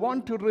will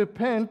want to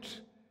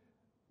repent,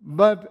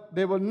 but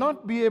they will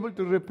not be able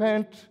to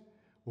repent.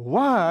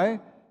 Why?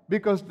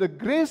 Because the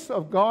grace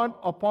of God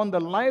upon the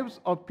lives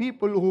of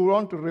people who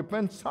want to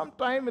repent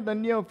sometime in the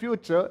near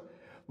future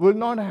will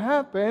not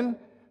happen,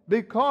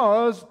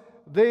 because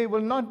they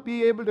will not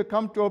be able to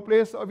come to a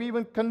place of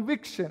even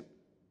conviction.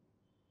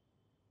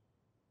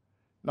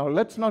 Now,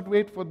 let's not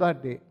wait for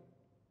that day.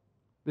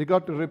 We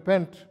got to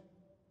repent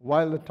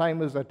while the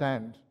time is at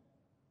hand.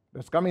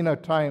 There's coming a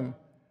time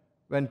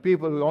when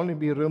people will only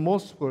be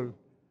remorseful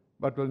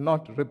but will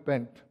not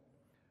repent.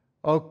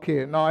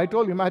 Okay, now I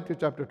told you Matthew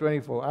chapter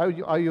 24.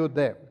 Are you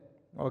there?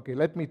 Okay,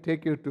 let me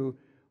take you to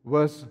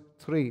verse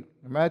 3.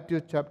 Matthew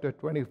chapter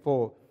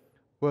 24,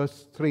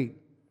 verse 3.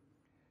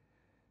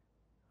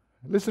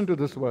 Listen to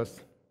this verse.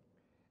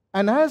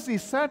 And as he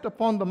sat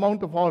upon the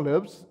Mount of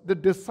Olives, the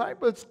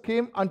disciples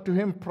came unto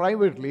him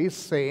privately,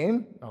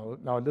 saying,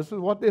 now this is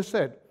what they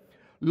said,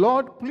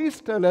 Lord,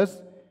 please tell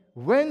us,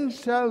 when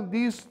shall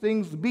these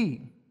things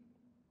be?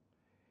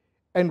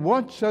 And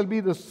what shall be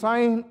the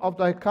sign of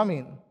thy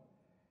coming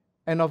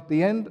and of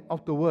the end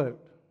of the world?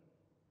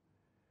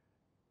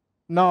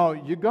 Now,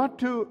 you got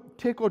to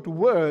take out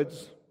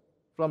words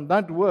from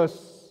that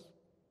verse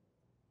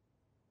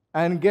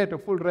and get a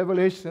full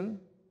revelation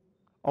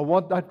of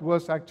what that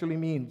verse actually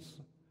means.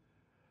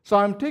 So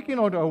I'm taking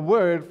out a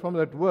word from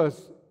that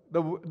verse.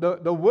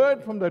 The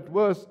word from that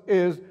verse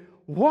is,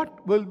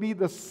 what will be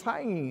the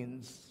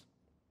signs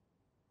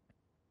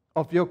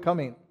of your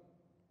coming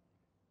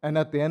and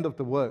at the end of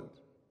the world?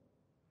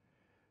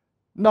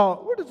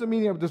 Now, what is the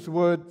meaning of this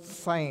word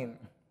sign?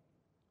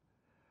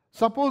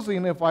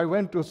 Supposing if I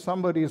went to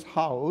somebody's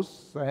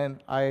house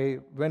and I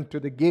went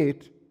to the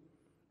gate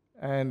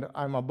and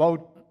I'm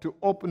about to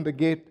open the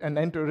gate and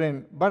enter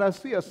in, but I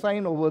see a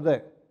sign over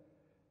there.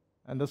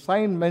 And the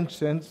sign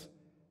mentions,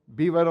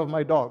 beware of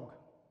my dog.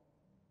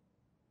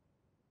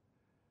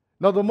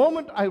 Now, the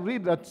moment I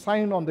read that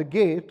sign on the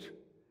gate,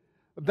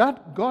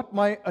 that got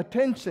my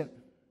attention.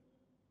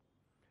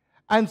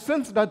 And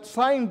since that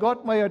sign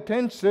got my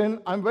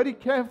attention, I'm very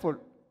careful.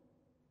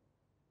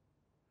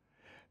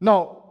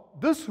 Now,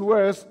 this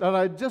verse that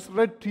I just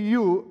read to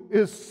you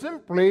is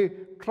simply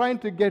trying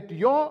to get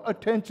your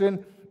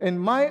attention and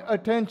my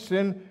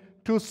attention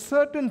to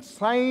certain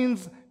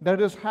signs that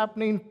is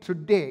happening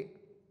today.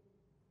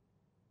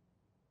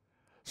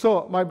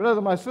 So, my brother,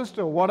 my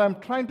sister, what I'm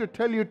trying to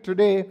tell you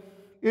today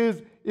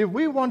is, if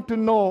we want to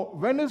know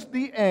when is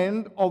the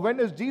end or when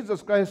is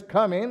Jesus Christ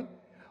coming,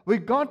 we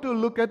got to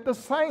look at the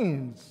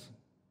signs.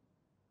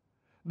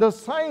 The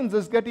signs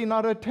is getting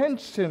our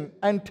attention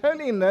and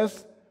telling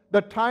us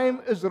the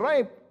time is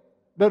ripe.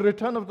 The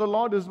return of the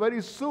Lord is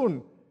very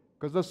soon,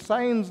 because the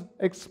signs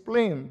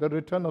explain the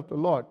return of the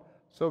Lord.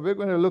 So we're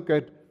going to look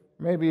at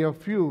maybe a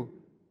few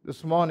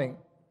this morning.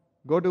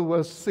 Go to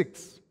verse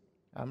 6.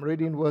 I'm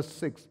reading verse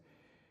 6.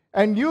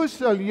 And you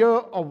shall hear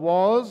of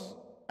wars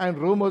and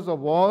rumors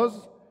of wars.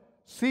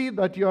 See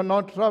that you are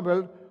not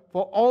troubled,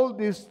 for all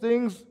these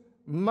things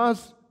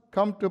must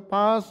come to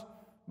pass,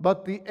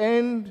 but the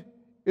end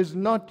is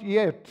not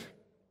yet.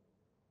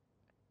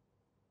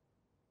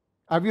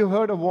 Have you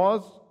heard of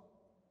wars?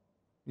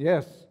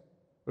 Yes.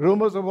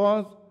 Rumors of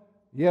wars?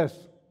 Yes.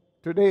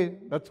 Today,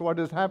 that's what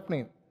is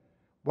happening.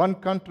 One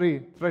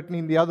country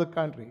threatening the other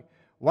country.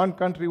 One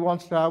country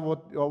wants to have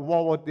a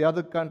war with the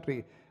other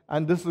country.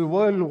 And this is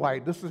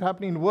worldwide. This is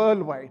happening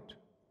worldwide.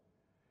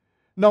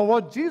 Now,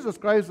 what Jesus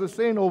Christ is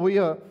saying over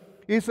here,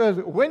 He says,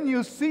 when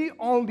you see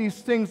all these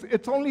things,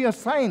 it's only a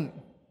sign.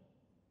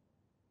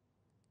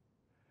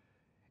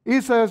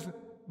 He says,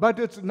 but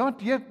it's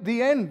not yet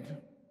the end.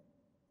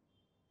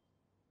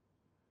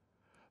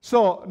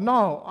 So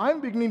now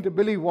I'm beginning to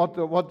believe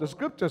what the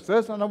scripture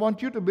says, and I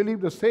want you to believe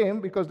the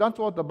same, because that's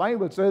what the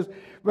Bible says.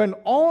 When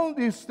all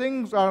these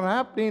things are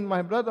happening,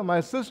 my brother,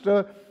 my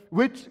sister,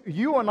 which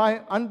you and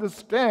I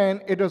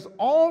understand, it has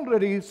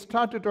already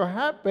started to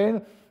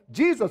happen.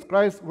 Jesus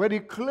Christ very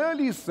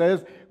clearly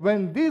says,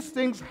 when these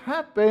things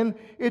happen,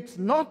 it's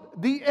not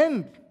the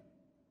end.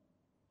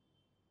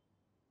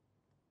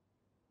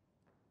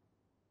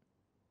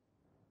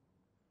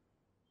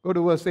 Go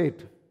to verse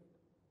 8.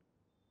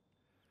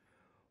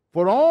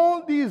 For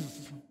all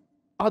these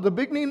are the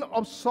beginning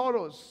of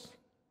sorrows.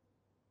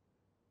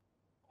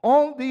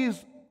 All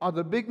these are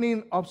the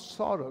beginning of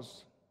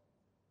sorrows.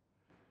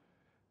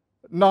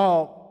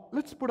 Now,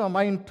 let's put our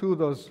mind to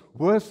those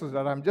verses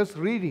that I'm just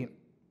reading.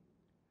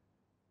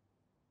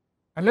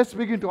 And let's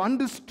begin to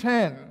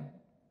understand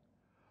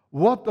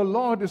what the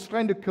Lord is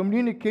trying to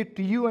communicate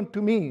to you and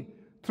to me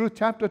through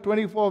chapter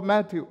 24 of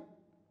Matthew.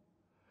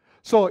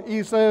 So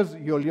he says,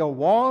 you'll hear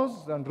wars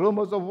and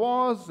rumors of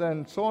wars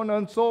and so on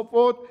and so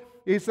forth.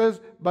 He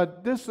says,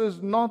 but this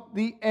is not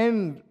the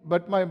end.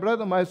 But my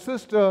brother, my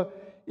sister,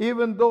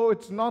 even though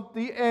it's not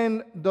the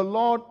end, the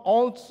Lord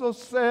also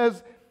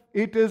says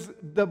it is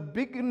the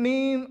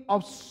beginning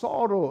of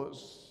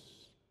sorrows.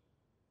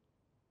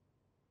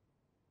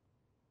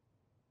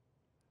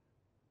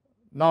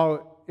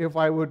 Now, if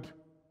I would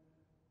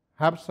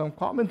have some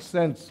common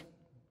sense,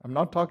 I'm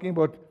not talking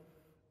about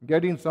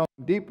getting some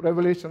deep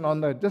revelation on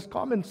that, just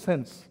common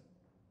sense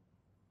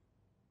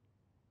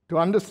to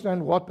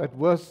understand what that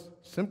verse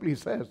simply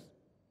says.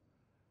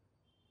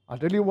 I'll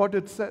tell you what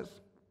it says.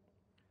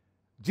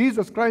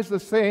 Jesus Christ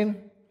is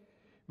saying,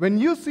 when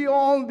you see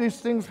all these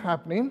things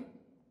happening,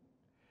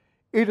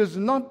 it is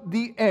not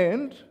the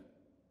end,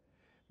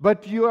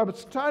 but you have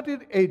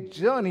started a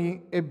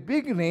journey, a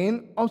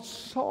beginning of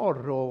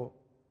sorrow.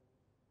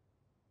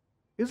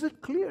 Is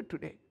it clear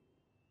today?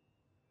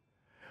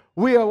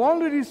 We have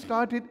already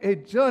started a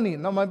journey.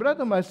 Now, my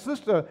brother, my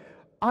sister,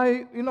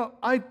 I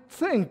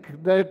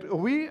think that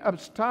we have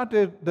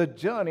started the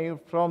journey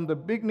from the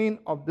beginning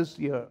of this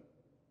year.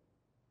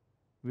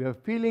 We are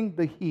feeling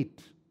the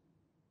heat.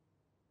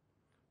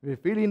 We are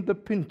feeling the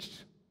pinch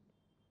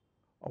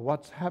of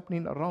what's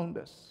happening around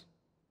us.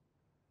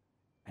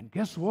 And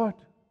guess what?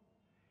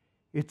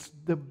 It's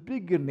the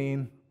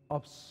beginning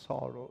of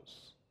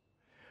sorrows.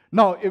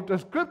 Now, if the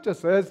scripture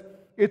says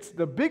it's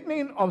the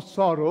beginning of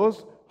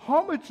sorrows,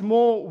 how much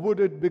more would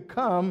it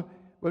become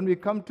when we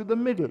come to the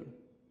middle?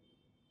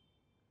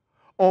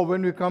 Or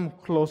when we come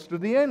close to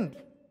the end?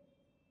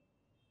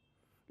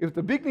 If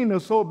the beginning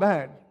is so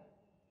bad,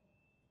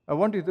 I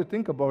want you to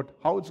think about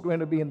how it's going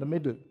to be in the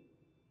middle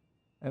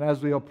and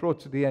as we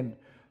approach the end.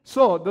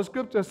 So the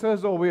scripture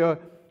says over here,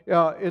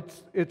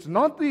 it's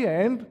not the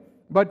end,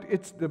 but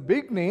it's the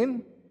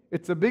beginning.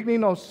 It's the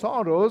beginning of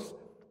sorrows,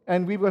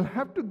 and we will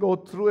have to go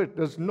through it.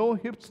 There's no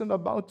ifs and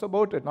buts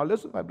about it. Now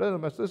listen, my brother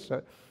and my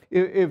sister,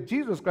 if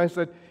Jesus Christ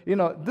said,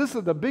 this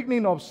is the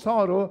beginning of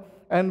sorrow,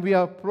 and we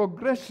are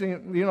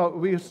progressing,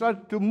 we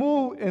start to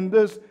move in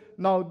this.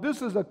 Now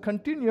this is a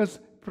continuous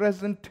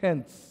present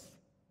tense.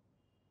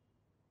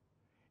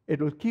 It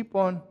will keep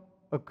on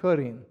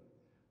occurring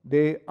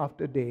day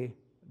after day,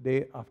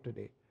 day after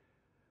day.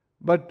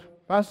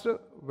 But Pastor,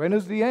 when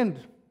is the end?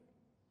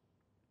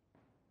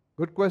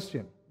 Good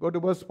question. Go to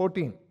verse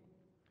 14.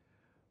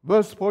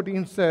 Verse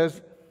 14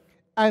 says,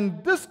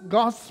 and this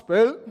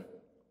gospel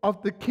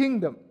of the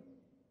kingdom,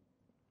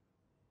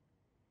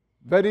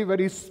 very,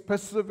 very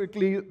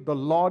specifically, the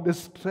Lord is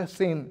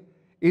stressing,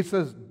 he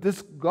says,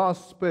 this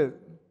gospel,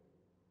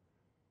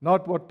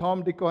 not what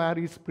Tom, Dick, or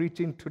Harry is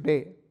preaching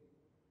today.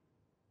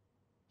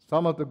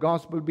 Some of the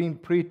gospel being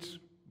preached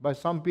by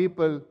some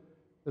people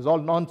is all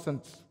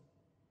nonsense.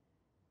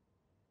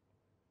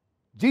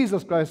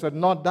 Jesus Christ said,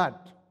 not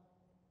that.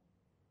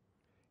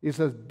 He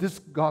says, this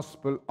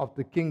gospel of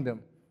the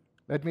kingdom.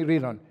 Let me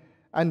read on.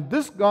 And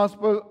this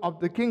gospel of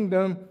the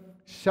kingdom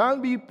shall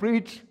be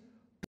preached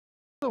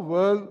to the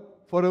world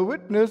for a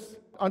witness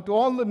unto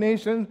all the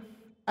nations,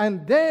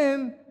 and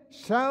then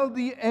shall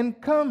the end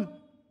come.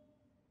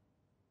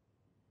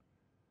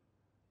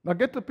 Now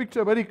get the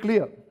picture very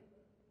clear.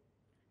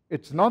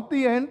 It's not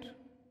the end.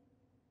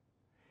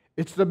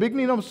 It's the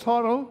beginning of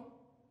sorrow.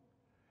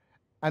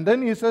 And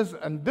then he says,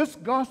 and this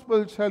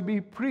gospel shall be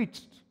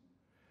preached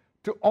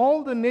to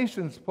all the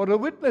nations for a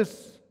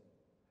witness.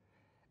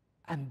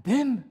 And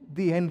then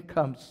the end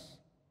comes.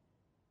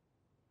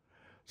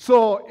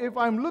 So if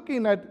I'm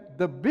looking at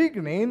the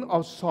beginning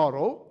of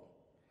sorrow,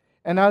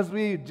 and as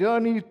we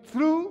journey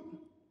through,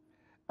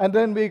 and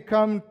then we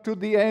come to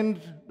the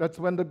end, that's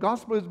when the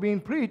gospel is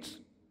being preached.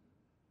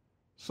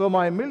 So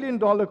my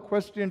million-dollar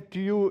question to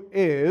you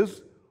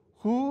is,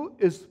 who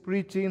is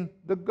preaching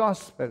the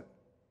gospel?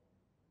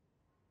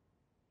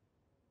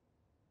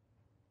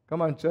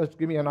 Come on, church,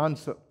 give me an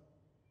answer.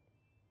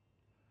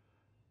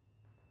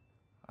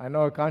 I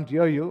know I can't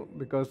hear you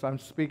because I'm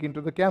speaking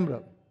to the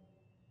camera.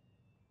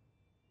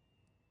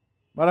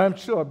 But I'm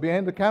sure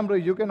behind the camera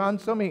you can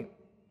answer me.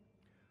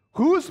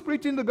 Who is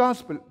preaching the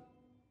gospel?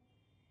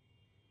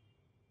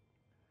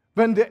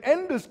 When the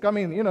end is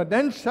coming,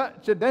 then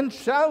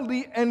shall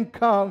the end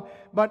come.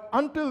 But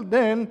until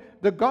then,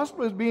 the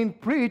gospel is being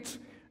preached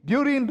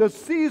during the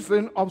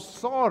season of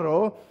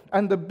sorrow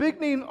and the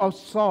beginning of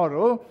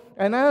sorrow.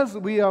 And as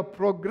we are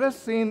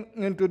progressing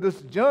into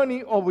this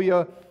journey over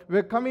here,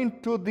 we're coming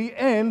to the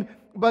end.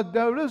 But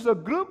there is a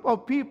group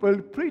of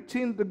people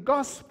preaching the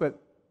gospel.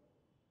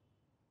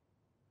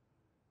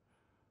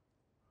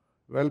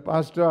 Well,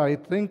 Pastor, I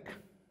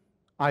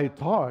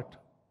thought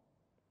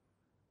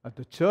that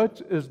the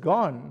church is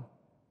gone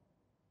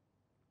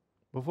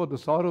before the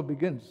sorrow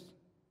begins.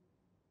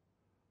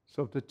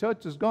 So if the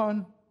church is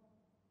gone,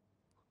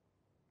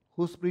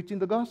 who's preaching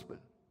the gospel?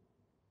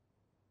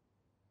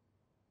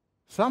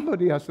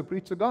 Somebody has to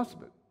preach the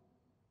gospel.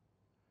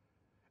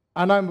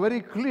 And I'm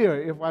very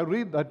clear, if I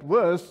read that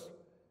verse,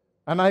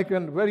 And I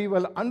can very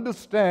well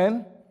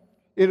understand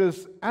it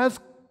is as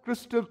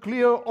crystal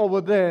clear over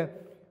there,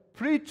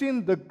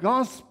 preaching the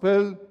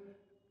gospel,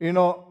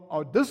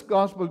 or this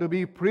gospel to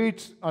be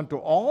preached unto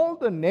all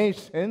the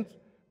nations.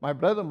 My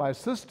brother, my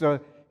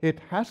sister, it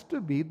has to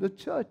be the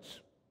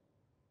church.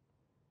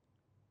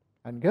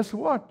 And guess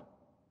what?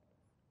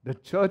 The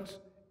church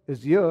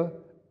is here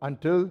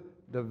until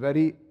the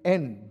very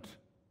end.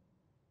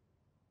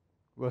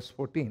 Verse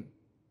 14.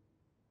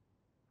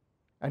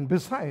 And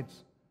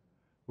besides,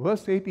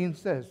 verse 18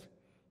 says,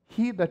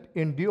 he that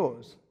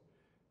endures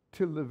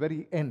till the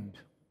very end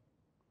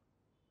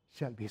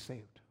shall be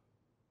saved.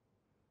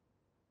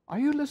 Are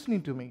you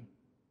listening to me?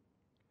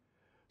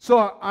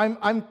 So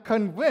I'm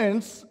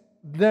convinced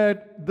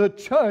that the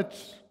church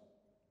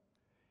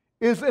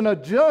is in a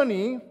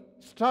journey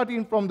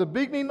starting from the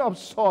beginning of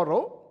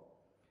sorrow,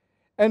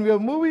 and we are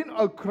moving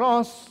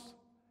across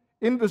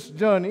in this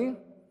journey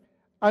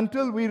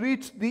until we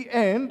reach the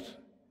end.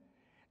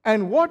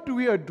 And what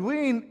we are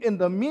doing in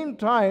the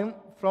meantime,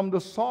 from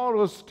the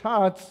sorrow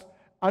starts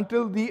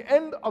until the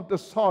end of the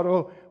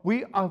sorrow,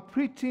 we are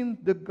preaching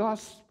the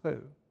gospel.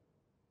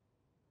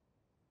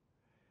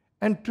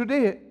 And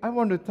today, I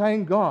want to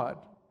thank God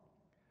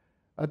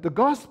that the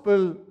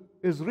gospel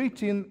is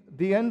reaching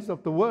the ends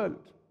of the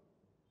world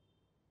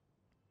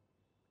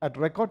at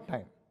record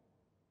time.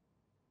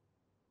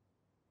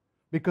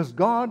 Because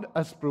God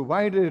has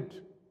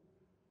provided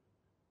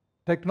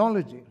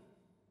technology.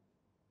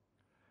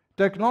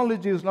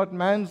 Technology is not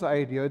man's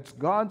idea, it's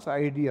God's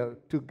idea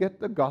to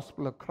get the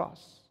gospel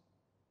across.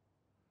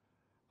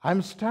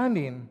 I'm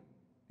standing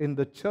in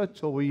the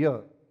church over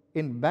here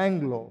in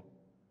Bangalore,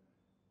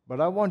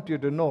 but I want you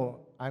to know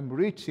I'm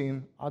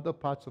reaching other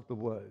parts of the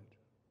world.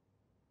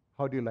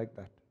 How do you like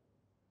that?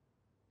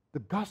 The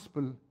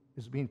gospel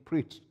is being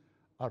preached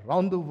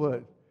around the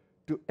world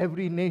to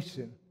every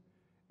nation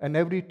and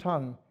every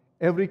tongue,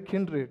 every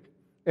kindred,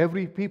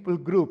 every people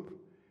group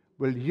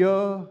will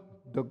hear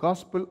the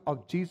gospel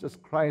of Jesus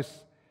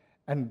Christ,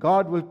 and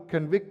God will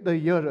convict the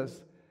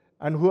hearers,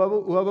 and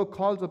whoever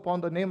calls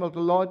upon the name of the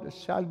Lord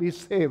shall be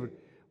saved.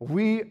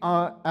 We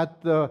are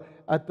at the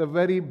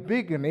very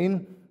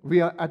beginning.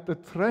 We are at the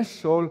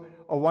threshold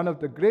of one of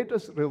the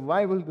greatest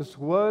revival this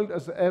world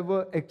has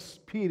ever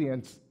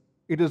experienced.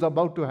 It is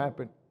about to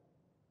happen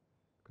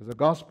because the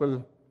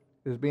gospel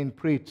is being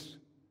preached.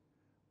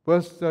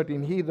 Verse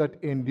 13, he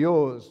that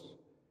endures.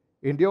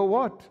 Endure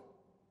what?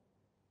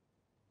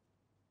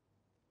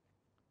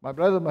 My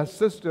brother, my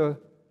sister,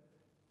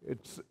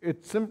 it's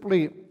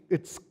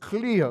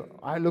clear.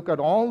 I look at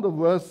all the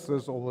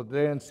verses over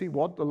there and see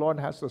what the Lord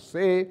has to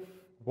say,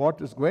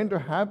 what is going to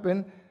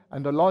happen,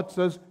 and the Lord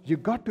says, you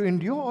got to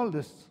endure all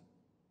this.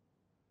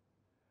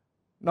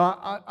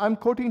 Now, I'm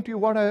quoting to you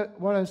what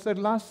I said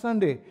last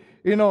Sunday.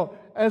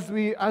 As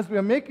we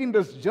are making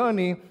this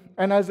journey,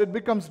 and as it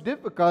becomes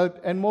difficult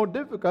and more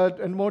difficult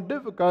and more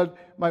difficult,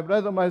 my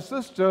brother, my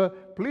sister,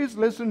 please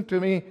listen to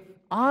me.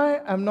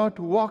 I am not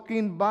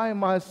walking by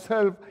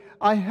myself.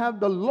 I have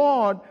the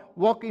Lord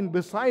walking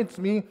beside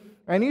me,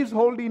 and He's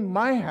holding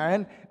my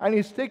hand, and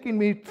He's taking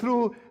me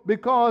through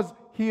because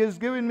He has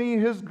given me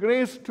His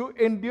grace to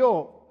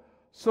endure.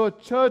 So,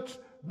 church,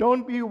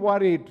 don't be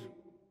worried.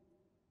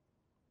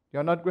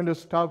 You're not going to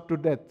starve to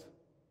death.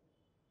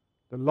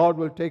 The Lord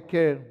will take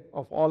care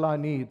of all our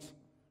needs,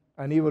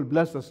 and He will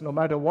bless us. No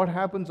matter what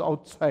happens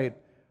outside,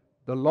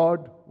 the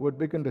Lord would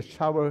begin to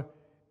shower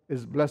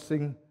His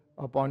blessing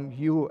upon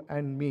you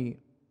and me.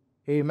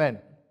 Amen.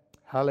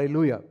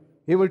 Hallelujah.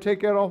 He will take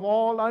care of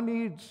all our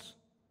needs.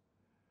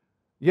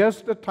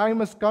 Yes, the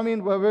time is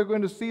coming where we're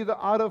going to see the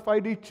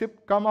RFID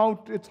chip come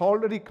out. It's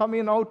already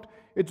coming out.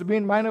 It's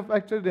been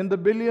manufactured in the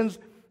billions.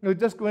 It's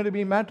just going to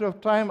be a matter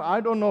of time. I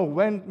don't know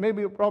when,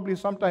 maybe probably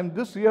sometime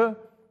this year.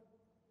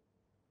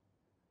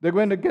 They're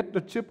going to get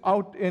the chip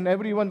out in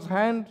everyone's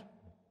hand.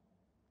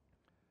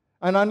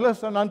 And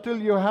unless and until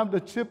you have the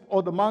chip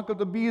or the mark of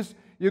the beast,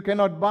 you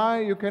cannot buy,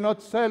 you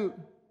cannot sell.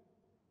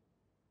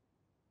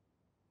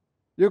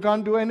 You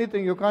can't do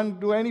anything. You can't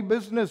do any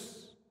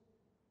business.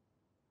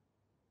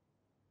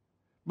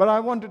 But I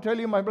want to tell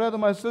you, my brother,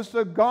 my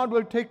sister, God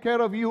will take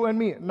care of you and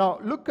me. Now,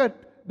 look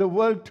at the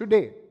world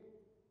today,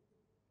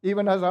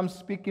 even as I'm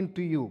speaking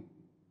to you.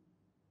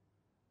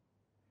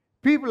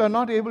 People are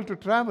not able to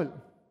travel.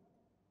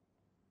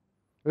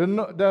 There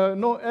are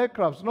no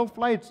aircrafts, no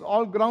flights,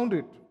 all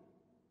grounded.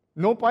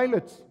 No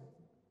pilots,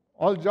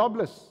 all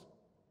jobless.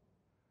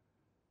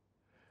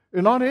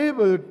 You're not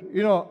able,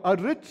 a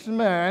rich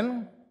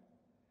man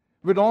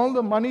with all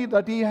the money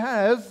that he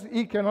has,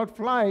 he cannot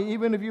fly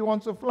even if he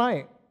wants to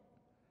fly.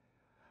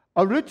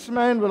 A rich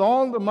man with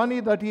all the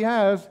money that he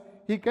has,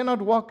 he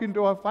cannot walk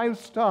into a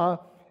 5-star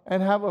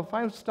and have a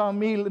 5-star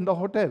meal in the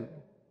hotel.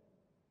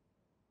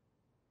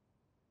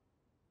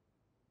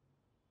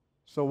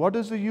 So what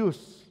is the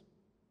use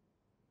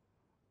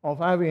of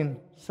having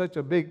such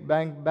a big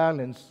bank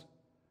balance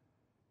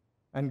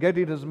and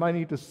getting his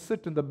money to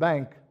sit in the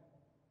bank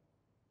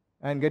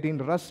and getting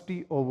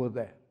rusty over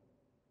there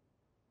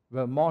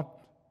where moth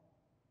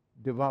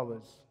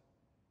devours?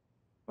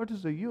 What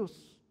is the use?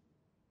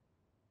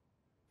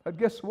 But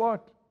guess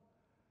what?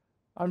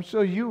 I'm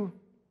sure you,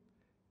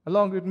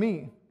 along with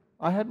me,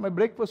 I had my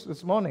breakfast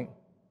this morning.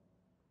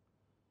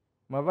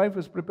 My wife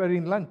is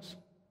preparing lunch.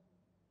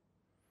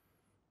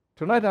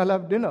 Tonight I'll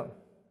have dinner.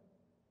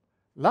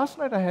 Last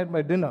night I had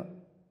my dinner.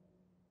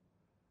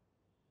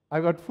 I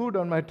got food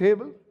on my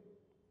table.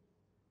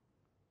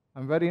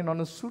 I'm wearing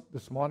on a suit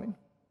this morning.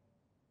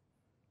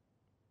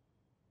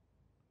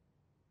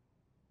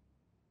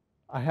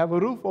 I have a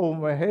roof over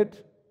my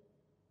head.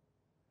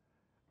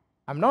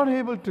 I'm not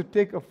able to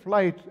take a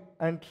flight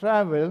and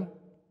travel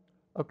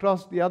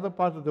across the other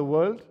part of the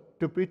world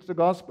to preach the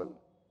gospel.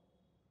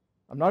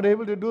 I'm not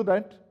able to do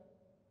that.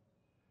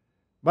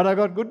 But I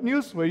got good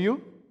news for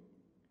you.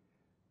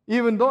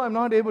 Even though I'm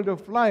not able to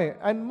fly,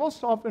 and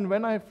most often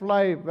when I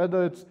fly,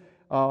 whether it's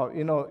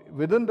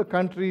within the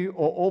country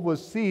or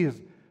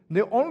overseas,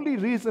 the only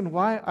reason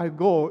why I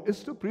go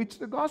is to preach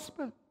the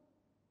gospel.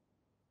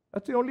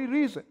 That's the only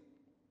reason.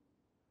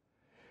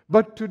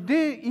 But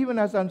today, even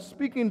as I'm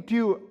speaking to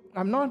you,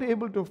 I'm not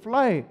able to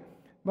fly.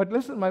 But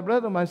listen, my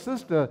brother, my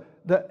sister,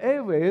 the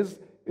airways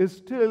is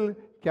still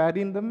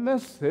carrying the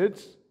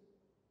message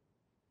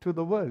to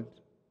the world.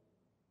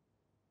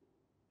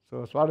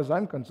 So as far as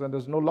I'm concerned,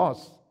 there's no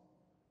loss.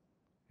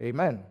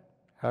 Amen.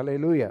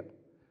 Hallelujah.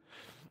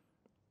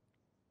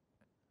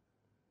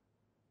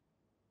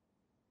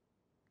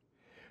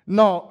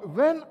 Now,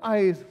 when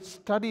I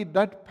study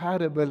that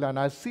parable and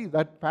I see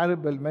that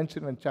parable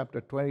mentioned in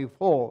chapter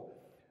 24,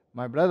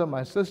 my brother,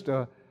 my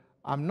sister,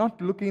 I'm not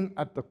looking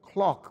at the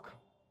clock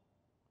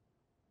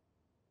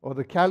or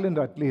the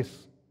calendar at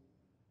least,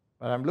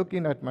 but I'm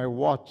looking at my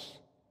watch,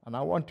 and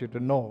I want you to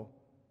know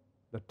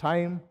the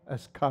time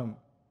has come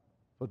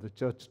for the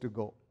church to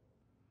go.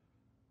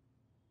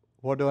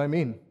 What do I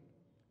mean?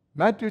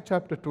 Matthew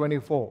chapter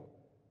 24.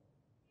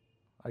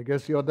 I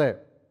guess you're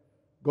there.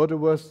 Go to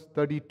verse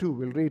 32.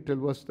 We'll read till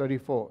verse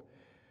 34.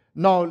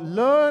 Now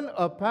learn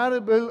a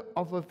parable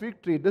of a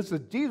fig tree. This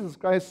is Jesus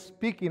Christ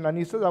speaking, and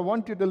he says, I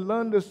want you to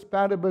learn this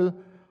parable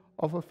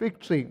of a fig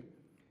tree.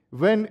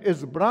 When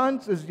its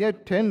branch is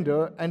yet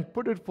tender and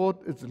putteth forth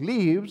its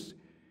leaves,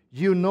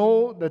 you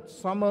know that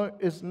summer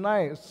is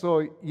nigh.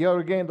 So here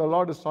again, the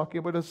Lord is talking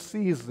about a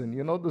season.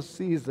 You know the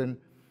season,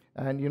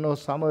 and you know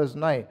summer is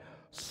nigh.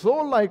 So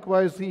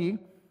likewise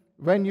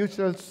when you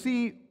shall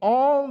see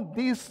all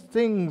these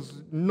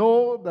things,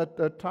 know that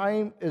the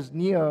time is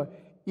near,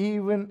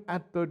 even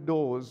at the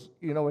doors.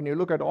 You know, when you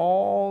look at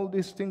all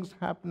these things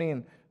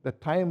happening, the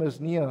time is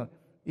near,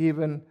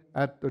 even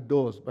at the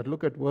doors. But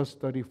look at verse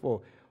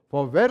 34.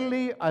 For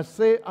verily I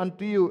say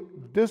unto you,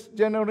 this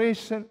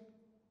generation.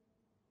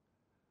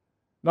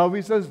 Now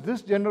he says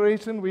this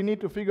generation, we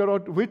need to figure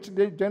out which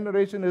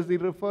generation is he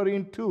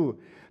referring to.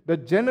 The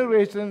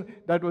generation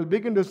that will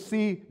begin to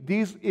see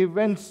these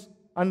events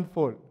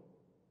unfold.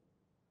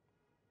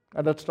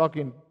 And that's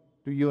talking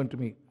to you and to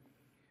me.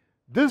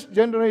 This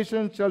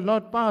generation shall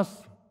not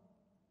pass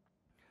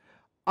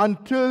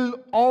until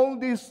all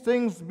these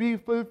things be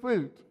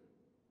fulfilled.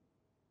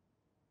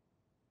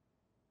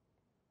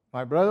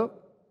 My brother,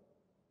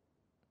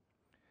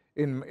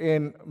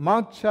 in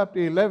Mark chapter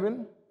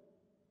 11,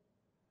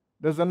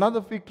 there's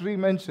another fig tree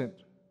mentioned.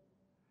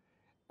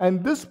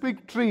 And this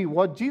fig tree,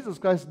 what Jesus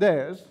Christ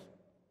does,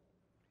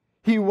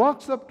 he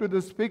walks up to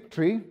this fig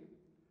tree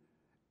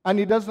and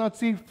he does not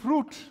see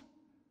fruit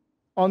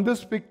on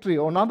this fig tree.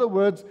 Or in other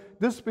words,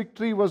 this fig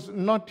tree was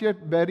not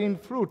yet bearing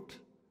fruit.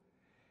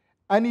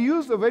 And he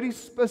used a very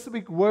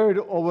specific word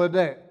over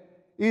there.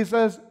 He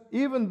says,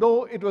 even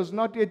though it was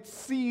not yet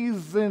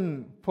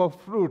season for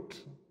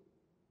fruit,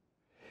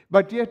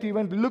 but yet he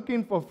went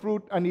looking for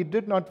fruit and he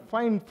did not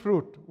find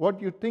fruit. What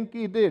do you think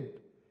he did?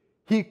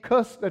 He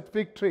cursed that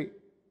fig tree.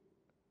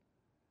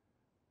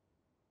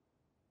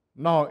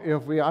 Now,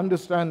 if we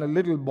understand a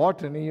little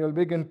botany, you'll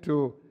begin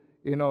to,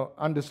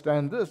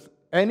 understand this.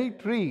 Any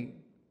tree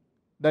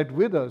that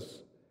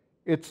withers,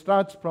 it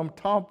starts from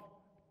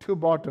top to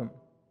bottom.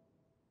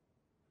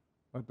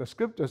 But the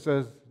scripture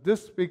says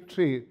this fig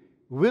tree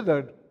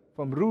withered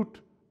from root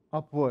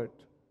upward.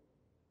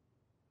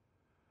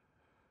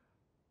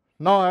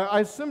 Now,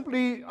 I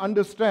simply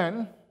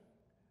understand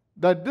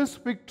that this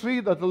fig tree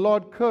that the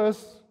Lord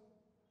cursed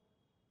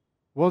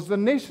was the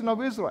nation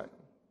of Israel,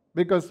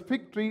 because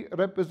fig tree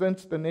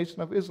represents the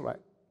nation of Israel.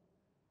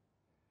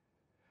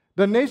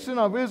 The nation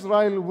of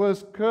Israel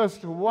was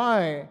cursed.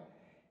 Why?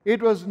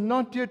 It was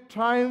not yet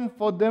time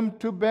for them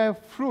to bear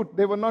fruit.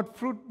 They were not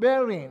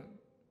fruit-bearing.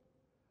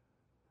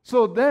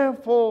 So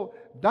therefore,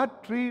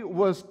 that tree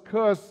was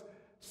cursed.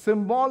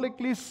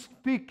 Symbolically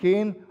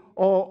speaking,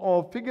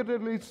 or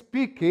figuratively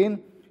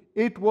speaking,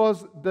 it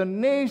was the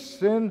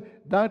nation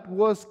that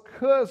was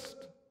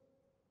cursed.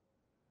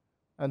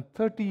 And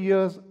 30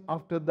 years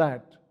after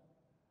that,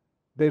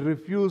 they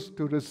refused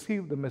to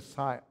receive the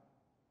Messiah.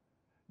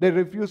 They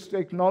refused to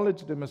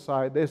acknowledge the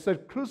Messiah. They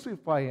said,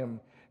 crucify him.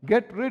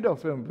 Get rid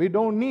of him. We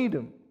don't need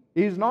him.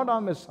 He is not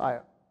our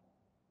Messiah.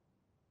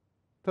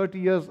 30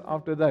 years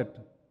after that,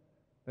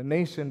 the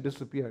nation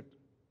disappeared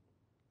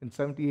in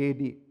 70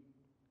 AD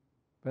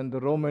when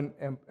the Roman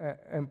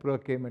emperor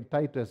came, and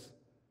Titus,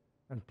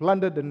 and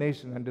plundered the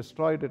nation and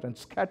destroyed it and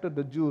scattered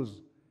the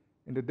Jews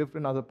into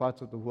different other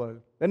parts of the world.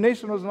 The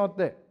nation was not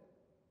there.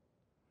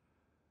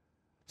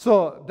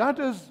 So that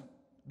is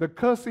the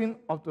cursing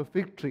of the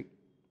fig tree.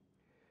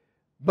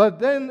 But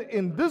then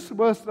in this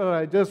verse that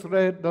I just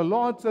read, the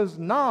Lord says,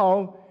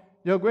 now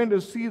you're going to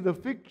see the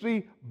fig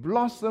tree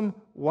blossom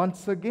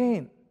once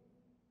again.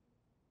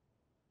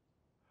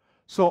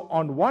 So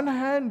on one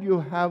hand, you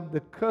have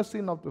the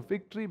cursing of the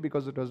fig tree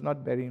because it was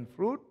not bearing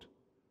fruit.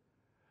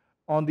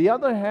 On the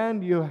other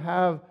hand, you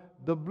have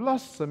the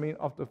blossoming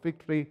of the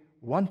fig tree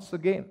once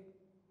again.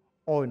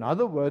 Or in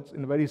other words,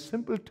 in very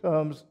simple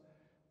terms,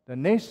 the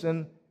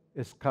nation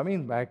is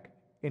coming back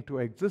into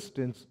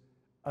existence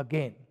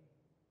again.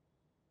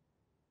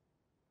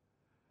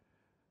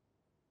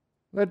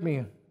 Let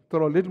me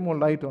throw a little more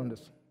light on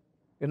this.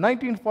 In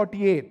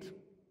 1948,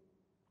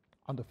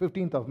 on the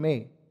 15th of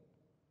May,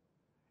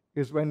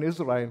 is when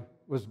Israel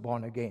was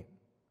born again.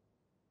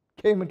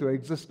 Came into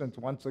existence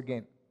once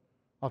again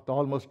after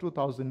almost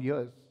 2,000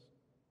 years.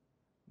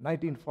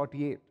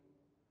 1948.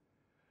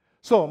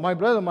 So, my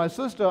brother, my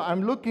sister,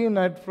 I'm looking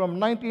at from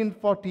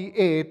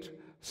 1948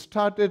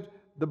 started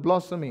the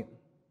blossoming.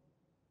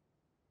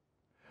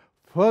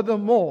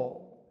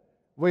 Furthermore,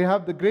 we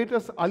have the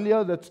greatest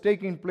aliyah that's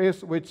taking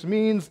place, which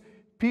means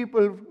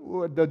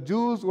people, the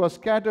Jews who are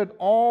scattered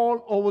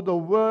all over the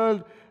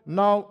world,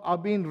 now are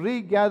being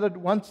regathered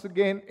once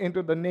again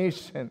into the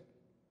nation.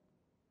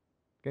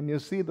 Can you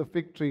see the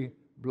fig tree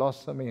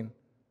blossoming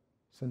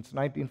since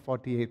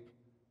 1948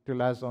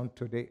 till as on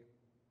today?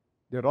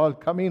 They're all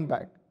coming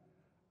back.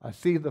 I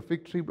see the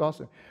fig tree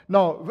blossom.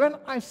 Now, when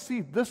I see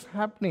this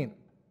happening,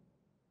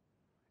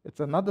 it's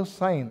another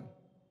sign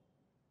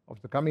of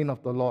the coming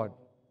of the Lord.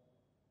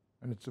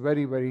 And it's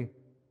very, very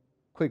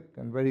quick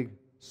and very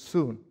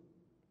soon.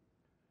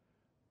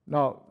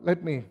 Now,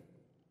 let me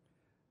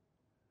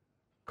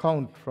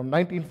count from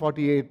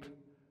 1948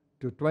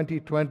 to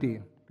 2020.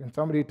 Can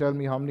somebody tell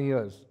me how many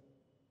years?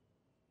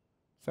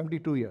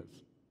 72 years.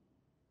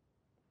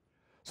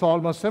 So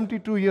almost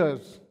 72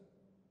 years.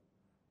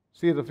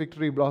 See the fig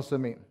tree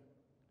blossoming.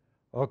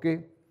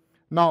 Okay?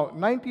 Now,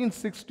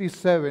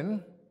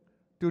 1967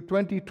 to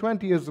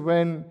 2020 is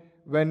when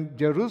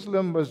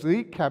Jerusalem was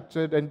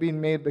recaptured and being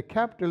made the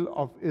capital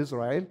of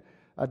Israel.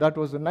 That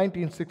was in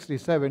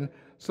 1967.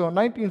 So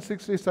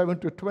 1967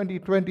 to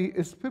 2020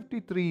 is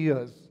 53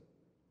 years,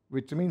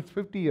 which means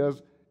 50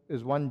 years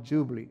is one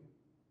jubilee.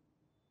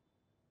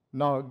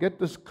 Now, get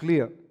this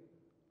clear.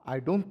 I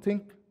don't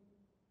think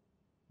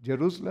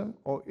Jerusalem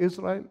or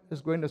Israel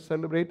is going to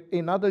celebrate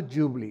another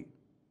jubilee,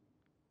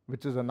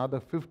 which is another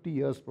 50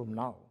 years from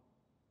now.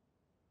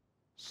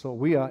 So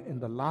we are in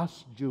the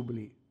last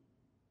jubilee.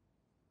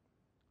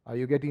 Are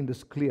you getting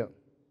this clear?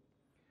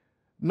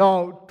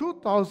 Now,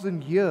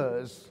 2,000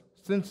 years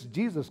since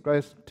Jesus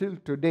Christ till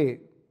today,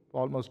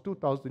 almost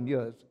 2,000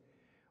 years,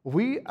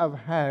 we have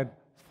had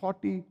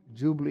 40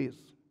 jubilees.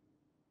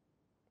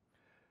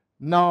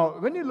 Now,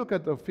 when you look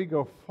at the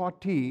figure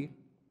 40,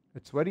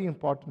 it's very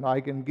important. I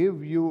can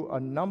give you a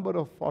number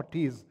of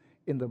 40s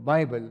in the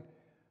Bible,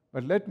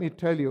 but let me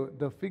tell you,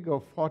 the figure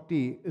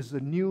 40 is a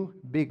new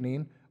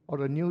beginning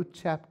or a new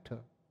chapter.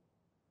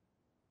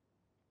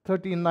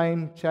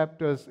 39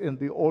 chapters in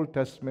the Old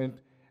Testament,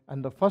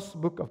 and the first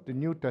book of the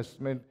New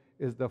Testament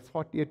is the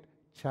 40th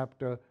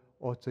chapter,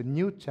 or it's a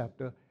new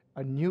chapter,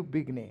 a new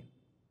beginning.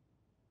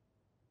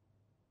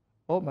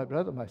 Oh, my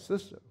brother, my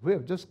sister, we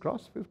have just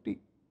crossed 50.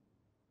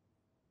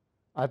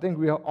 I think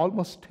we are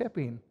almost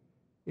stepping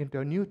into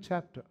a new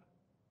chapter,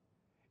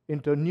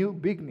 into a new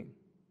beginning.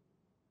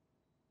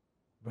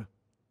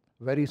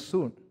 Very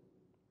soon.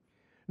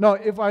 Now,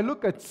 if I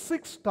look at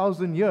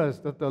 6,000 years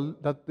that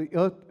the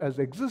earth has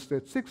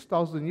existed,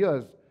 6,000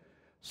 years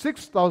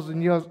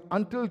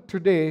until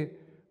today,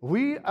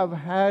 we have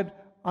had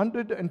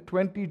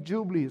 120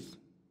 jubilees.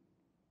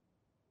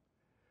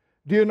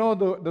 Do you know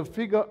the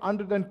figure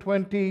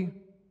 120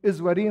 is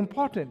very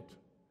important?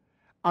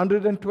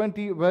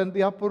 120 were in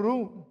the upper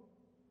room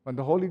when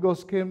the Holy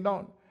Ghost came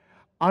down.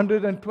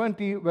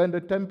 120 were in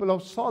the Temple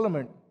of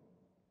Solomon,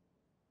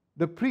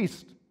 the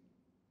priest,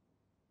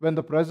 when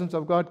the presence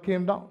of God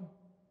came down.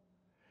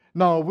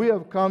 Now we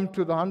have come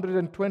to the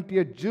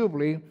 120th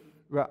Jubilee,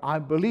 where I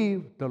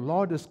believe the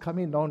Lord is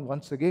coming down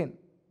once again.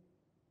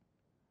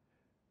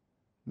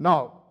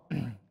 Now,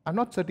 I'm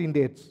not setting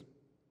dates.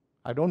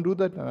 I don't do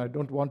that, and I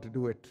don't want to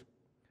do it.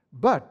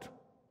 But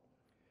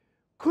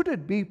could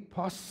it be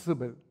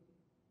possible?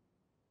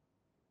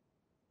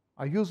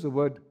 I use the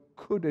word,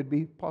 could it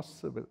be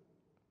possible,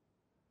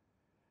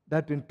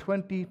 that in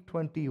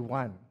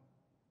 2021,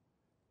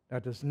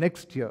 that is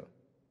next year,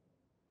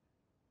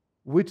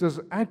 which is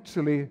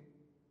actually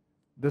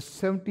the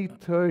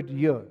 73rd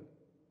year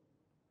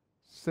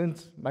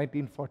since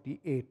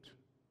 1948.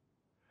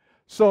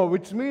 So,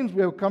 which means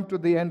we have come to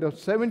the end of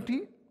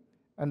 70,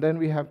 and then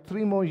we have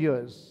 3 more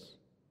years.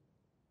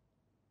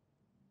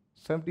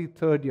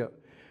 73rd year.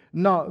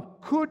 Now,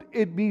 could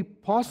it be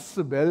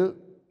possible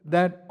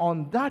that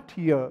on that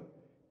year,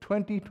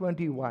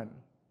 2021,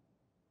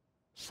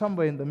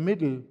 somewhere in the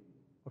middle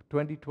of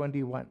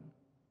 2021,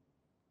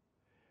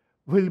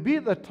 will be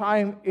the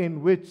time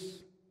in which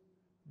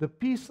the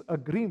peace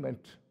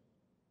agreement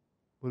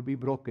will be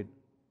broken.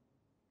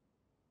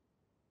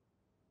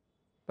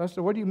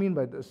 Pastor, what do you mean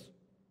by this?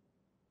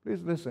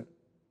 Please listen.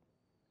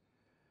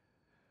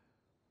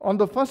 On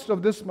the 1st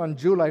of this month,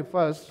 July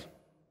 1st,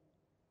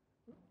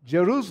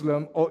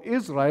 Jerusalem or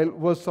Israel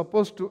was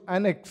supposed to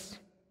annex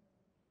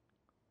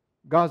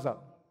Gaza.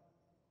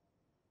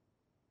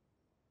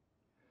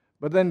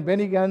 But then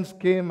Benny Gantz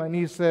came and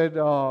he said,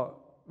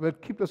 we'll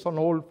keep this on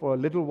hold for a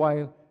little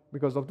while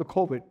because of the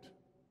COVID.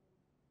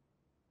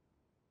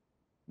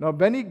 Now,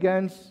 Benny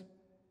Gantz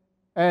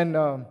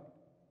and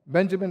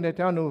Benjamin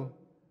Netanyahu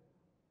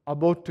are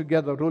both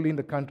together ruling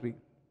the country.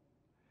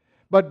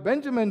 But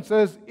Benjamin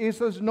says,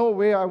 no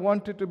way, I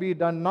want it to be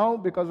done now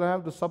because I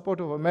have the support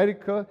of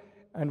America,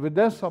 and with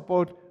their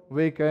support,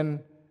 we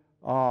can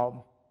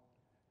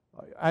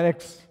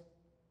annex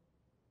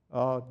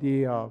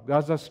the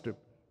Gaza Strip.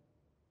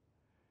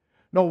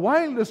 Now,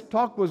 while this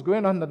talk was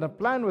going on, and the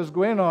plan was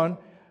going on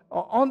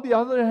the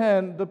other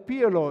hand, the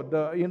PLO,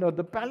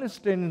 the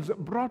Palestinians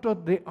brought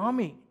out the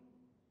army.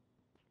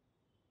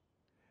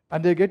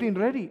 And they're getting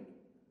ready.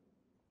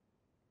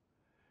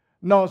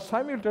 Now,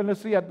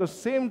 simultaneously, at the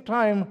same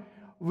time,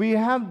 we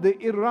have the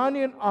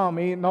Iranian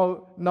army.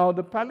 Now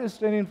the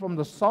Palestinians from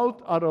the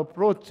south are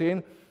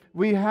approaching.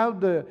 We have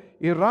the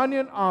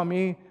Iranian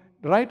army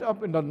right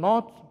up in the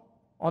north,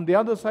 on the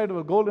other side of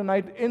the Golden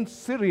Heights in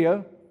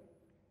Syria,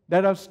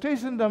 that have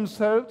stationed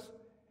themselves,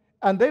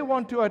 and they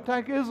want to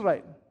attack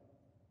Israel.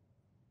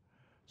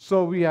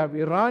 So we have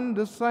Iran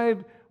this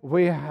side,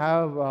 we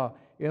have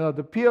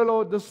the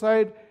PLO this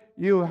side,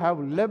 you have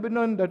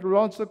Lebanon that will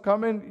also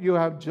come in, you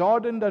have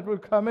Jordan that will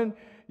come in,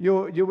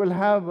 you will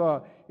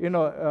have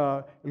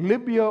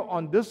Libya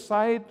on this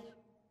side,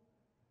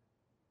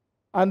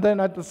 and then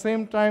at the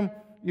same time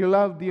you'll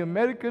have the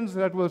Americans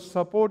that will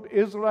support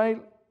Israel,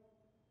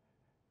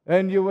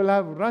 and you will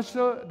have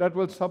Russia that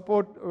will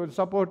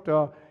support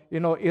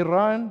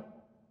Iran.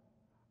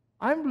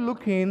 I'm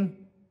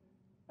looking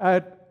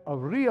at a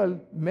real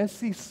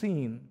messy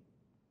scene,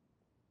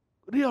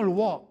 real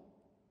war.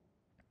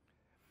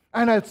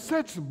 And at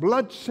such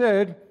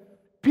bloodshed,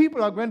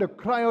 people are going to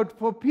cry out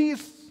for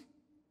peace.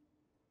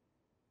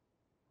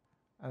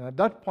 And at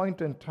that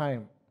point in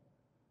time,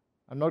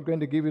 I'm not going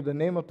to give you the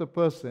name of the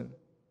person.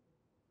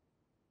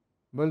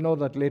 We'll know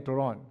that later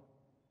on.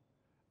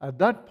 At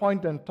that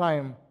point in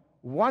time,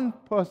 one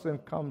person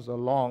comes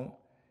along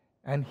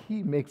and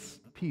he makes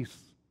peace.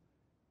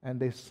 And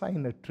they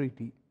sign a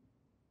treaty,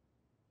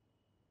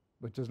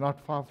 which is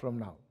not far from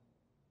now.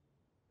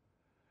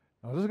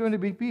 Now, there's going to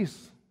be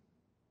peace.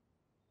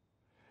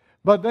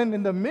 But then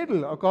in the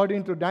middle,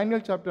 according to Daniel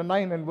chapter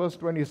 9 and verse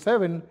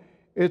 27,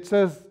 it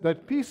says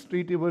that peace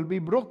treaty will be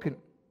broken.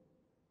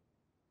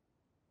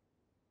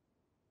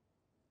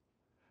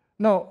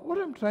 Now, what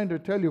I'm trying to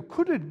tell you,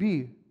 could it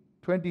be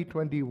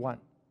 2021?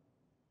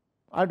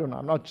 I don't know,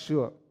 I'm not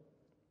sure.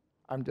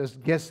 I'm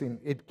just guessing.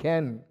 It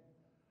can,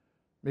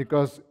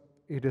 because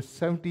it is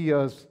 70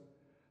 years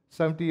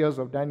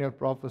of Daniel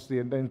prophecy,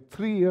 and then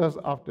 3 years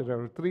after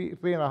that,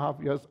 three and a half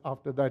years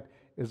after that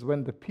is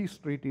when the peace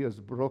treaty is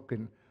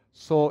broken.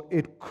 So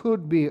it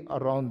could be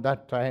around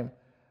that time.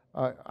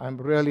 I'm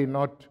really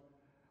not,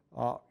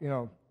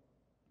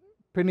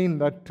 pinning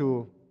that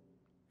to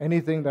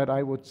anything that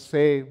I would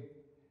say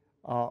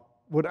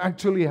would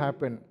actually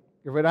happen.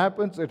 If it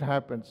happens, it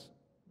happens.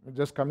 It's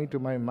just coming to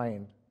my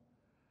mind.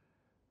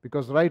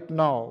 Because right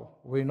now,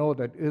 we know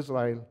that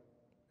Israel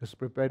is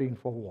preparing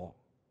for war.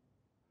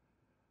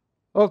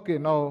 Okay,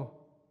 now,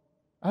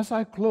 as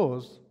I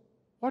close,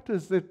 what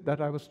is it that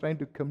I was trying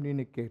to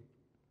communicate?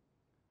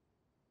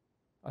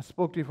 I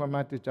spoke to you from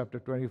Matthew chapter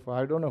 24.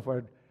 I don't know if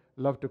I'd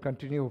love to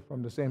continue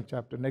from the same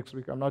chapter next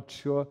week. I'm not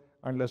sure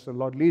unless the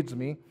Lord leads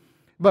me.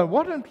 But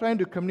what I'm trying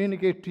to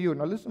communicate to you,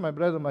 now listen, my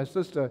brother, my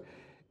sister,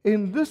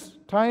 in this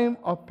time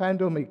of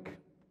pandemic,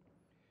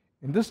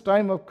 in this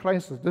time of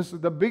crisis, this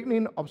is the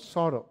beginning of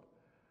sorrow.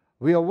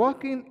 We are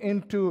walking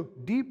into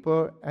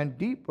deeper and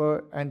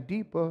deeper and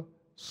deeper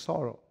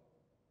sorrow.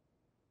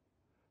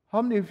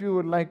 How many of you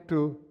would like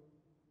to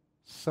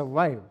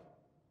survive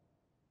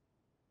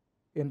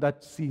in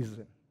that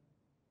season?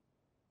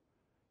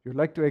 You'd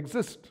like to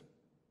exist.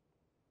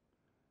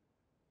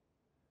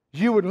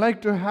 You would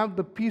like to have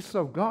the peace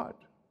of God.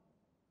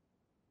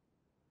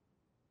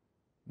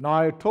 Now,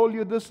 I told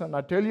you this and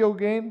I tell you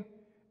again,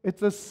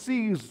 it's a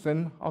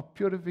season of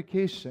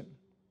purification.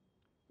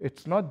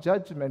 It's not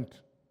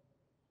judgment.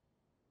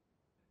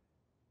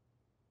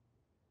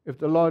 If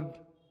the Lord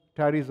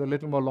tarries a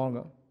little more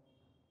longer,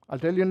 I'll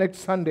tell you next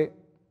Sunday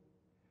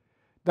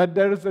that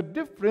there is a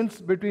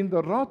difference between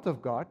the wrath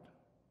of God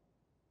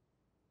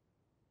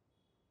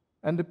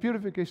and the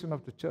purification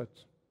of the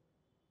church.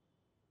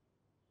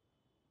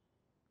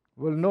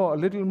 We'll know a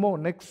little more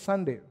next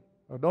Sunday.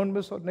 Don't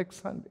miss out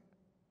next Sunday.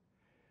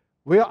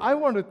 I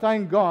want to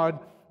thank God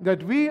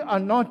that we are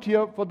not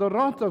here for the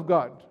wrath of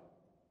God,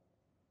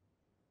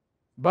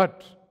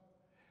 but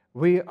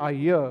we are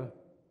here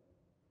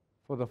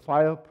for the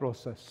fire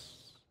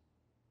process.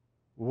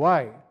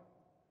 Why?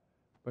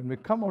 When we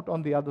come out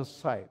on the other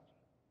side,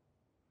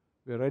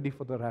 we're ready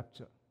for the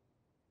rapture.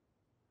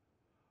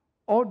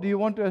 Or do you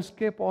want to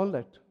escape all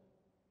that?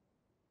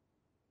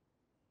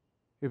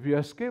 If you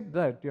escape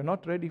that, you're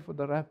not ready for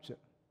the rapture.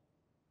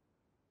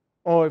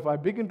 Or if I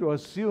begin to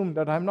assume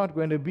that I'm not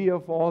going to be here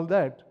for all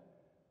that,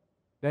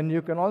 then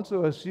you can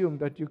also assume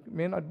that you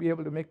may not be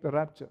able to make the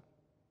rapture.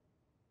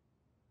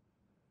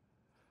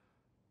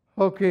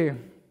 Okay,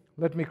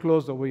 let me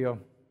close over here.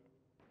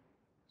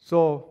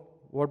 So,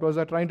 what was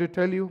I trying to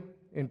tell you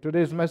in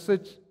today's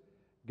message?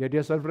 Get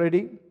yourself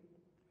ready.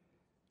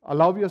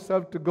 Allow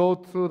yourself to go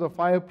through the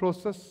fire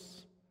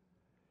process.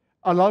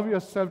 Allow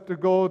yourself to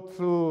go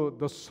through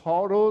the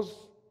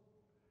sorrows.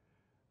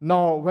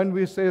 Now, when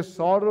we say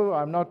sorrow,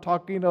 I'm not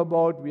talking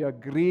about we are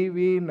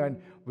grieving and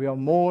we are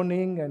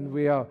mourning and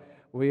we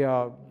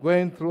are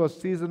going through a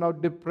season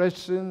of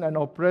depression and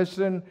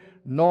oppression.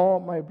 No,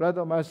 my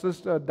brother, my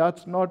sister,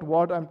 that's not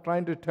what I'm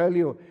trying to tell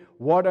you.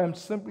 What I'm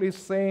simply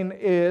saying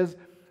is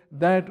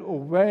that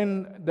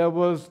when there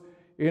was,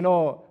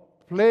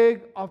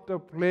 plague after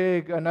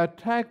plague, an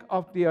attack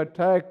of the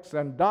attacks,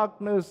 and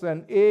darkness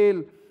and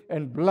hail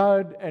and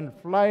blood and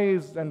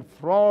flies and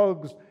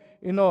frogs,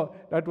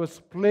 that was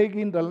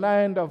plaguing the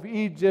land of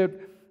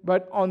Egypt.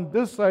 But on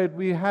this side,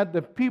 we had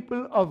the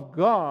people of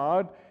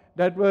God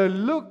that were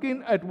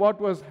looking at what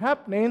was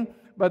happening,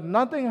 but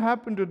nothing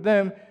happened to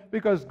them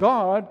because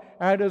God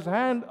had His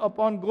hand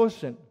upon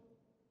Goshen.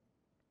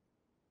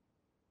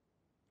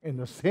 In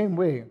the same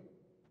way,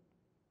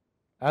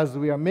 as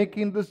we are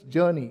making this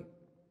journey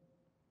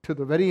to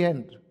the very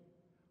end,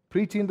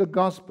 preaching the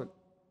gospel,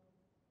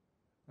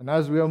 and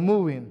as we are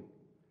moving,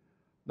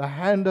 the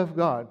hand of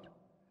God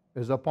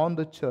is upon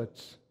the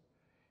church,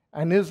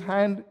 and His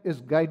hand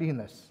is guiding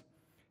us.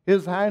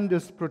 His hand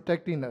is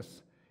protecting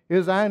us.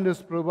 His hand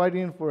is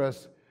providing for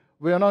us.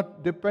 We are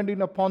not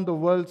depending upon the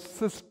world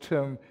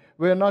system.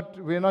 We are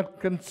not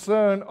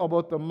concerned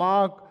about the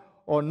mark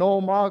or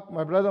no mark.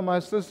 My brother, my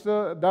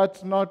sister,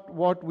 that's not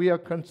what we are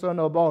concerned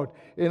about.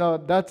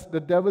 That's the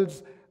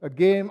devil's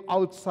game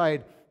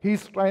outside.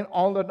 He's trying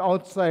all that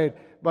outside.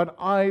 But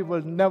I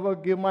will never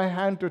give my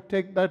hand to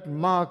take that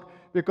mark,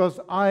 because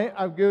I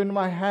have given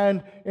my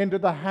hand into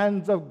the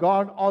hands of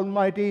God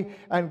Almighty,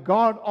 and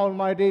God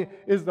Almighty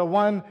is the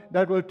one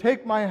that will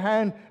take my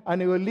hand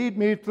and He will lead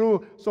me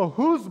through. So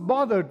who's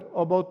bothered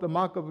about the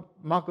mark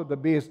of the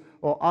beast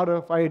or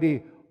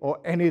RFID or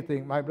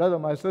anything? My brother,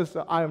 my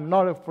sister, I am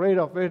not afraid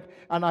of it,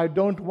 and I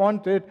don't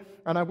want it,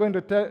 and I'm going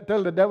to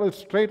tell the devil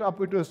straight up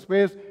into his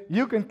face,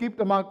 you can keep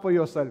the mark for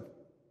yourself.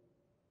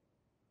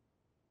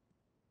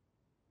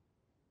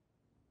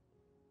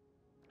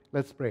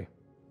 Let's pray.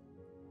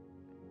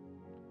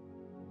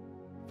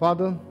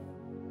 Father,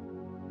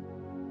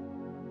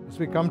 as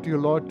we come to you,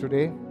 Lord,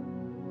 today,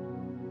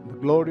 in the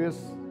glorious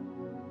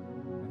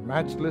and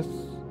matchless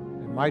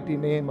and mighty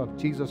name of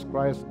Jesus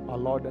Christ, our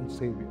Lord and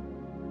Savior.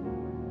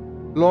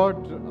 Lord,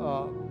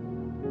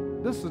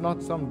 this is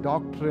not some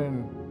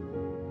doctrine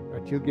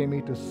that you gave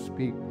me to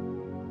speak,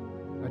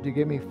 that you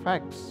gave me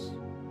facts.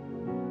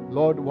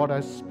 Lord, what I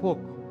spoke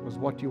was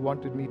what you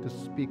wanted me to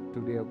speak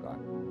today, O God.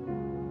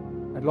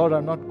 And Lord,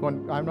 I'm not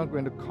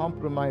going to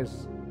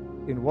compromise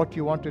in what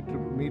you wanted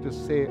me to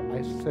say.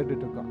 I said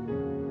it, O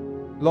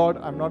God. Lord,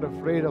 I'm not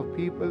afraid of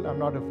people. I'm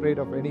not afraid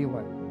of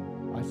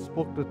anyone. I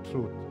spoke the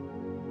truth.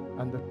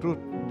 And the truth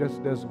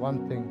just does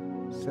one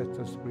thing, sets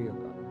us free, O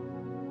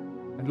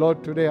God. And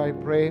Lord, today I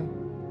pray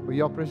for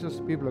your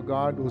precious people, O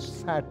God, who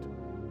sat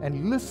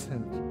and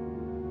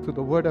listened to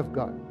the word of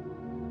God.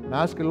 And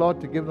I ask you, Lord,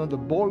 to give them the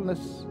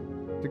boldness,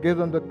 to give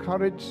them the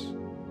courage,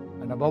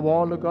 and above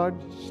all, O God,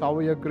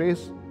 shower your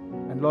grace.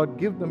 And Lord,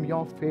 give them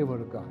your favor,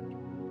 O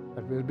God,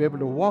 that we'll be able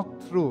to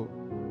walk through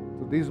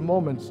these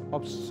moments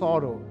of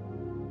sorrow.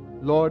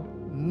 Lord,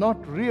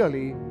 not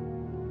really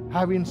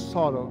having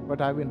sorrow, but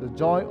having the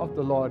joy of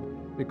the Lord,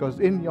 because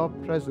in your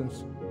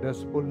presence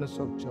there's fullness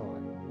of joy.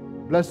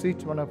 Bless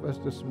each one of us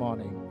this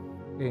morning.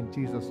 In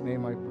Jesus'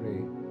 name I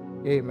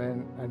pray.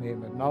 Amen and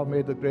amen. Now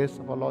may the grace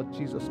of our Lord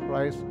Jesus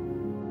Christ,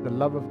 the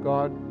love of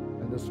God,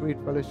 and the sweet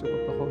fellowship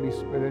of the Holy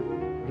Spirit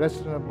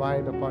rest and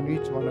abide upon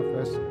each one of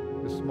us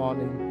this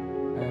morning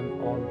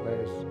and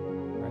always.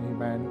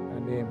 Amen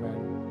and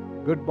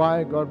amen.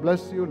 Goodbye. God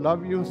bless you.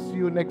 Love you. See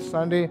you next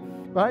Sunday.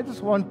 But I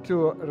just want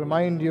to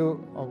remind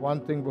you of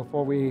one thing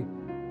before we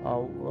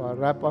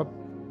wrap up.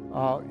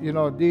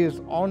 These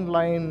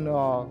online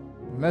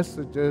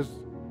messages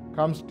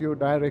comes to you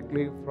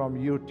directly from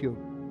YouTube.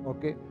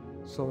 Okay?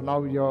 So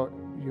now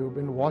you've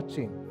been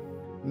watching.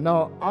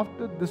 Now,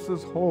 after this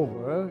is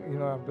over,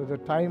 after the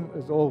time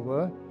is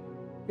over,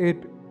 it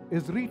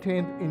is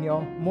retained in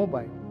your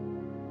mobile.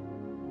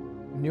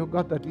 And you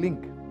got that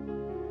link.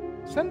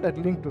 Send that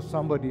link to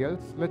somebody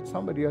else. Let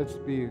somebody else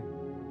be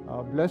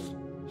blessed.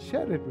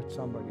 Share it with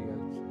somebody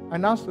else.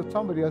 And ask that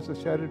somebody else to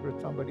share it with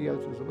somebody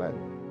else as well.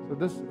 So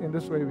in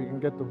this way we can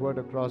get the word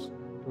across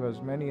to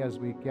as many as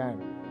we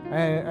can.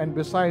 And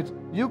besides,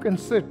 you can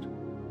sit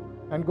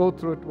and go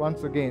through it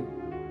once again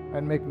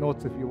and make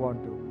notes if you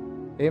want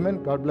to.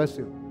 Amen. God bless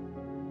you.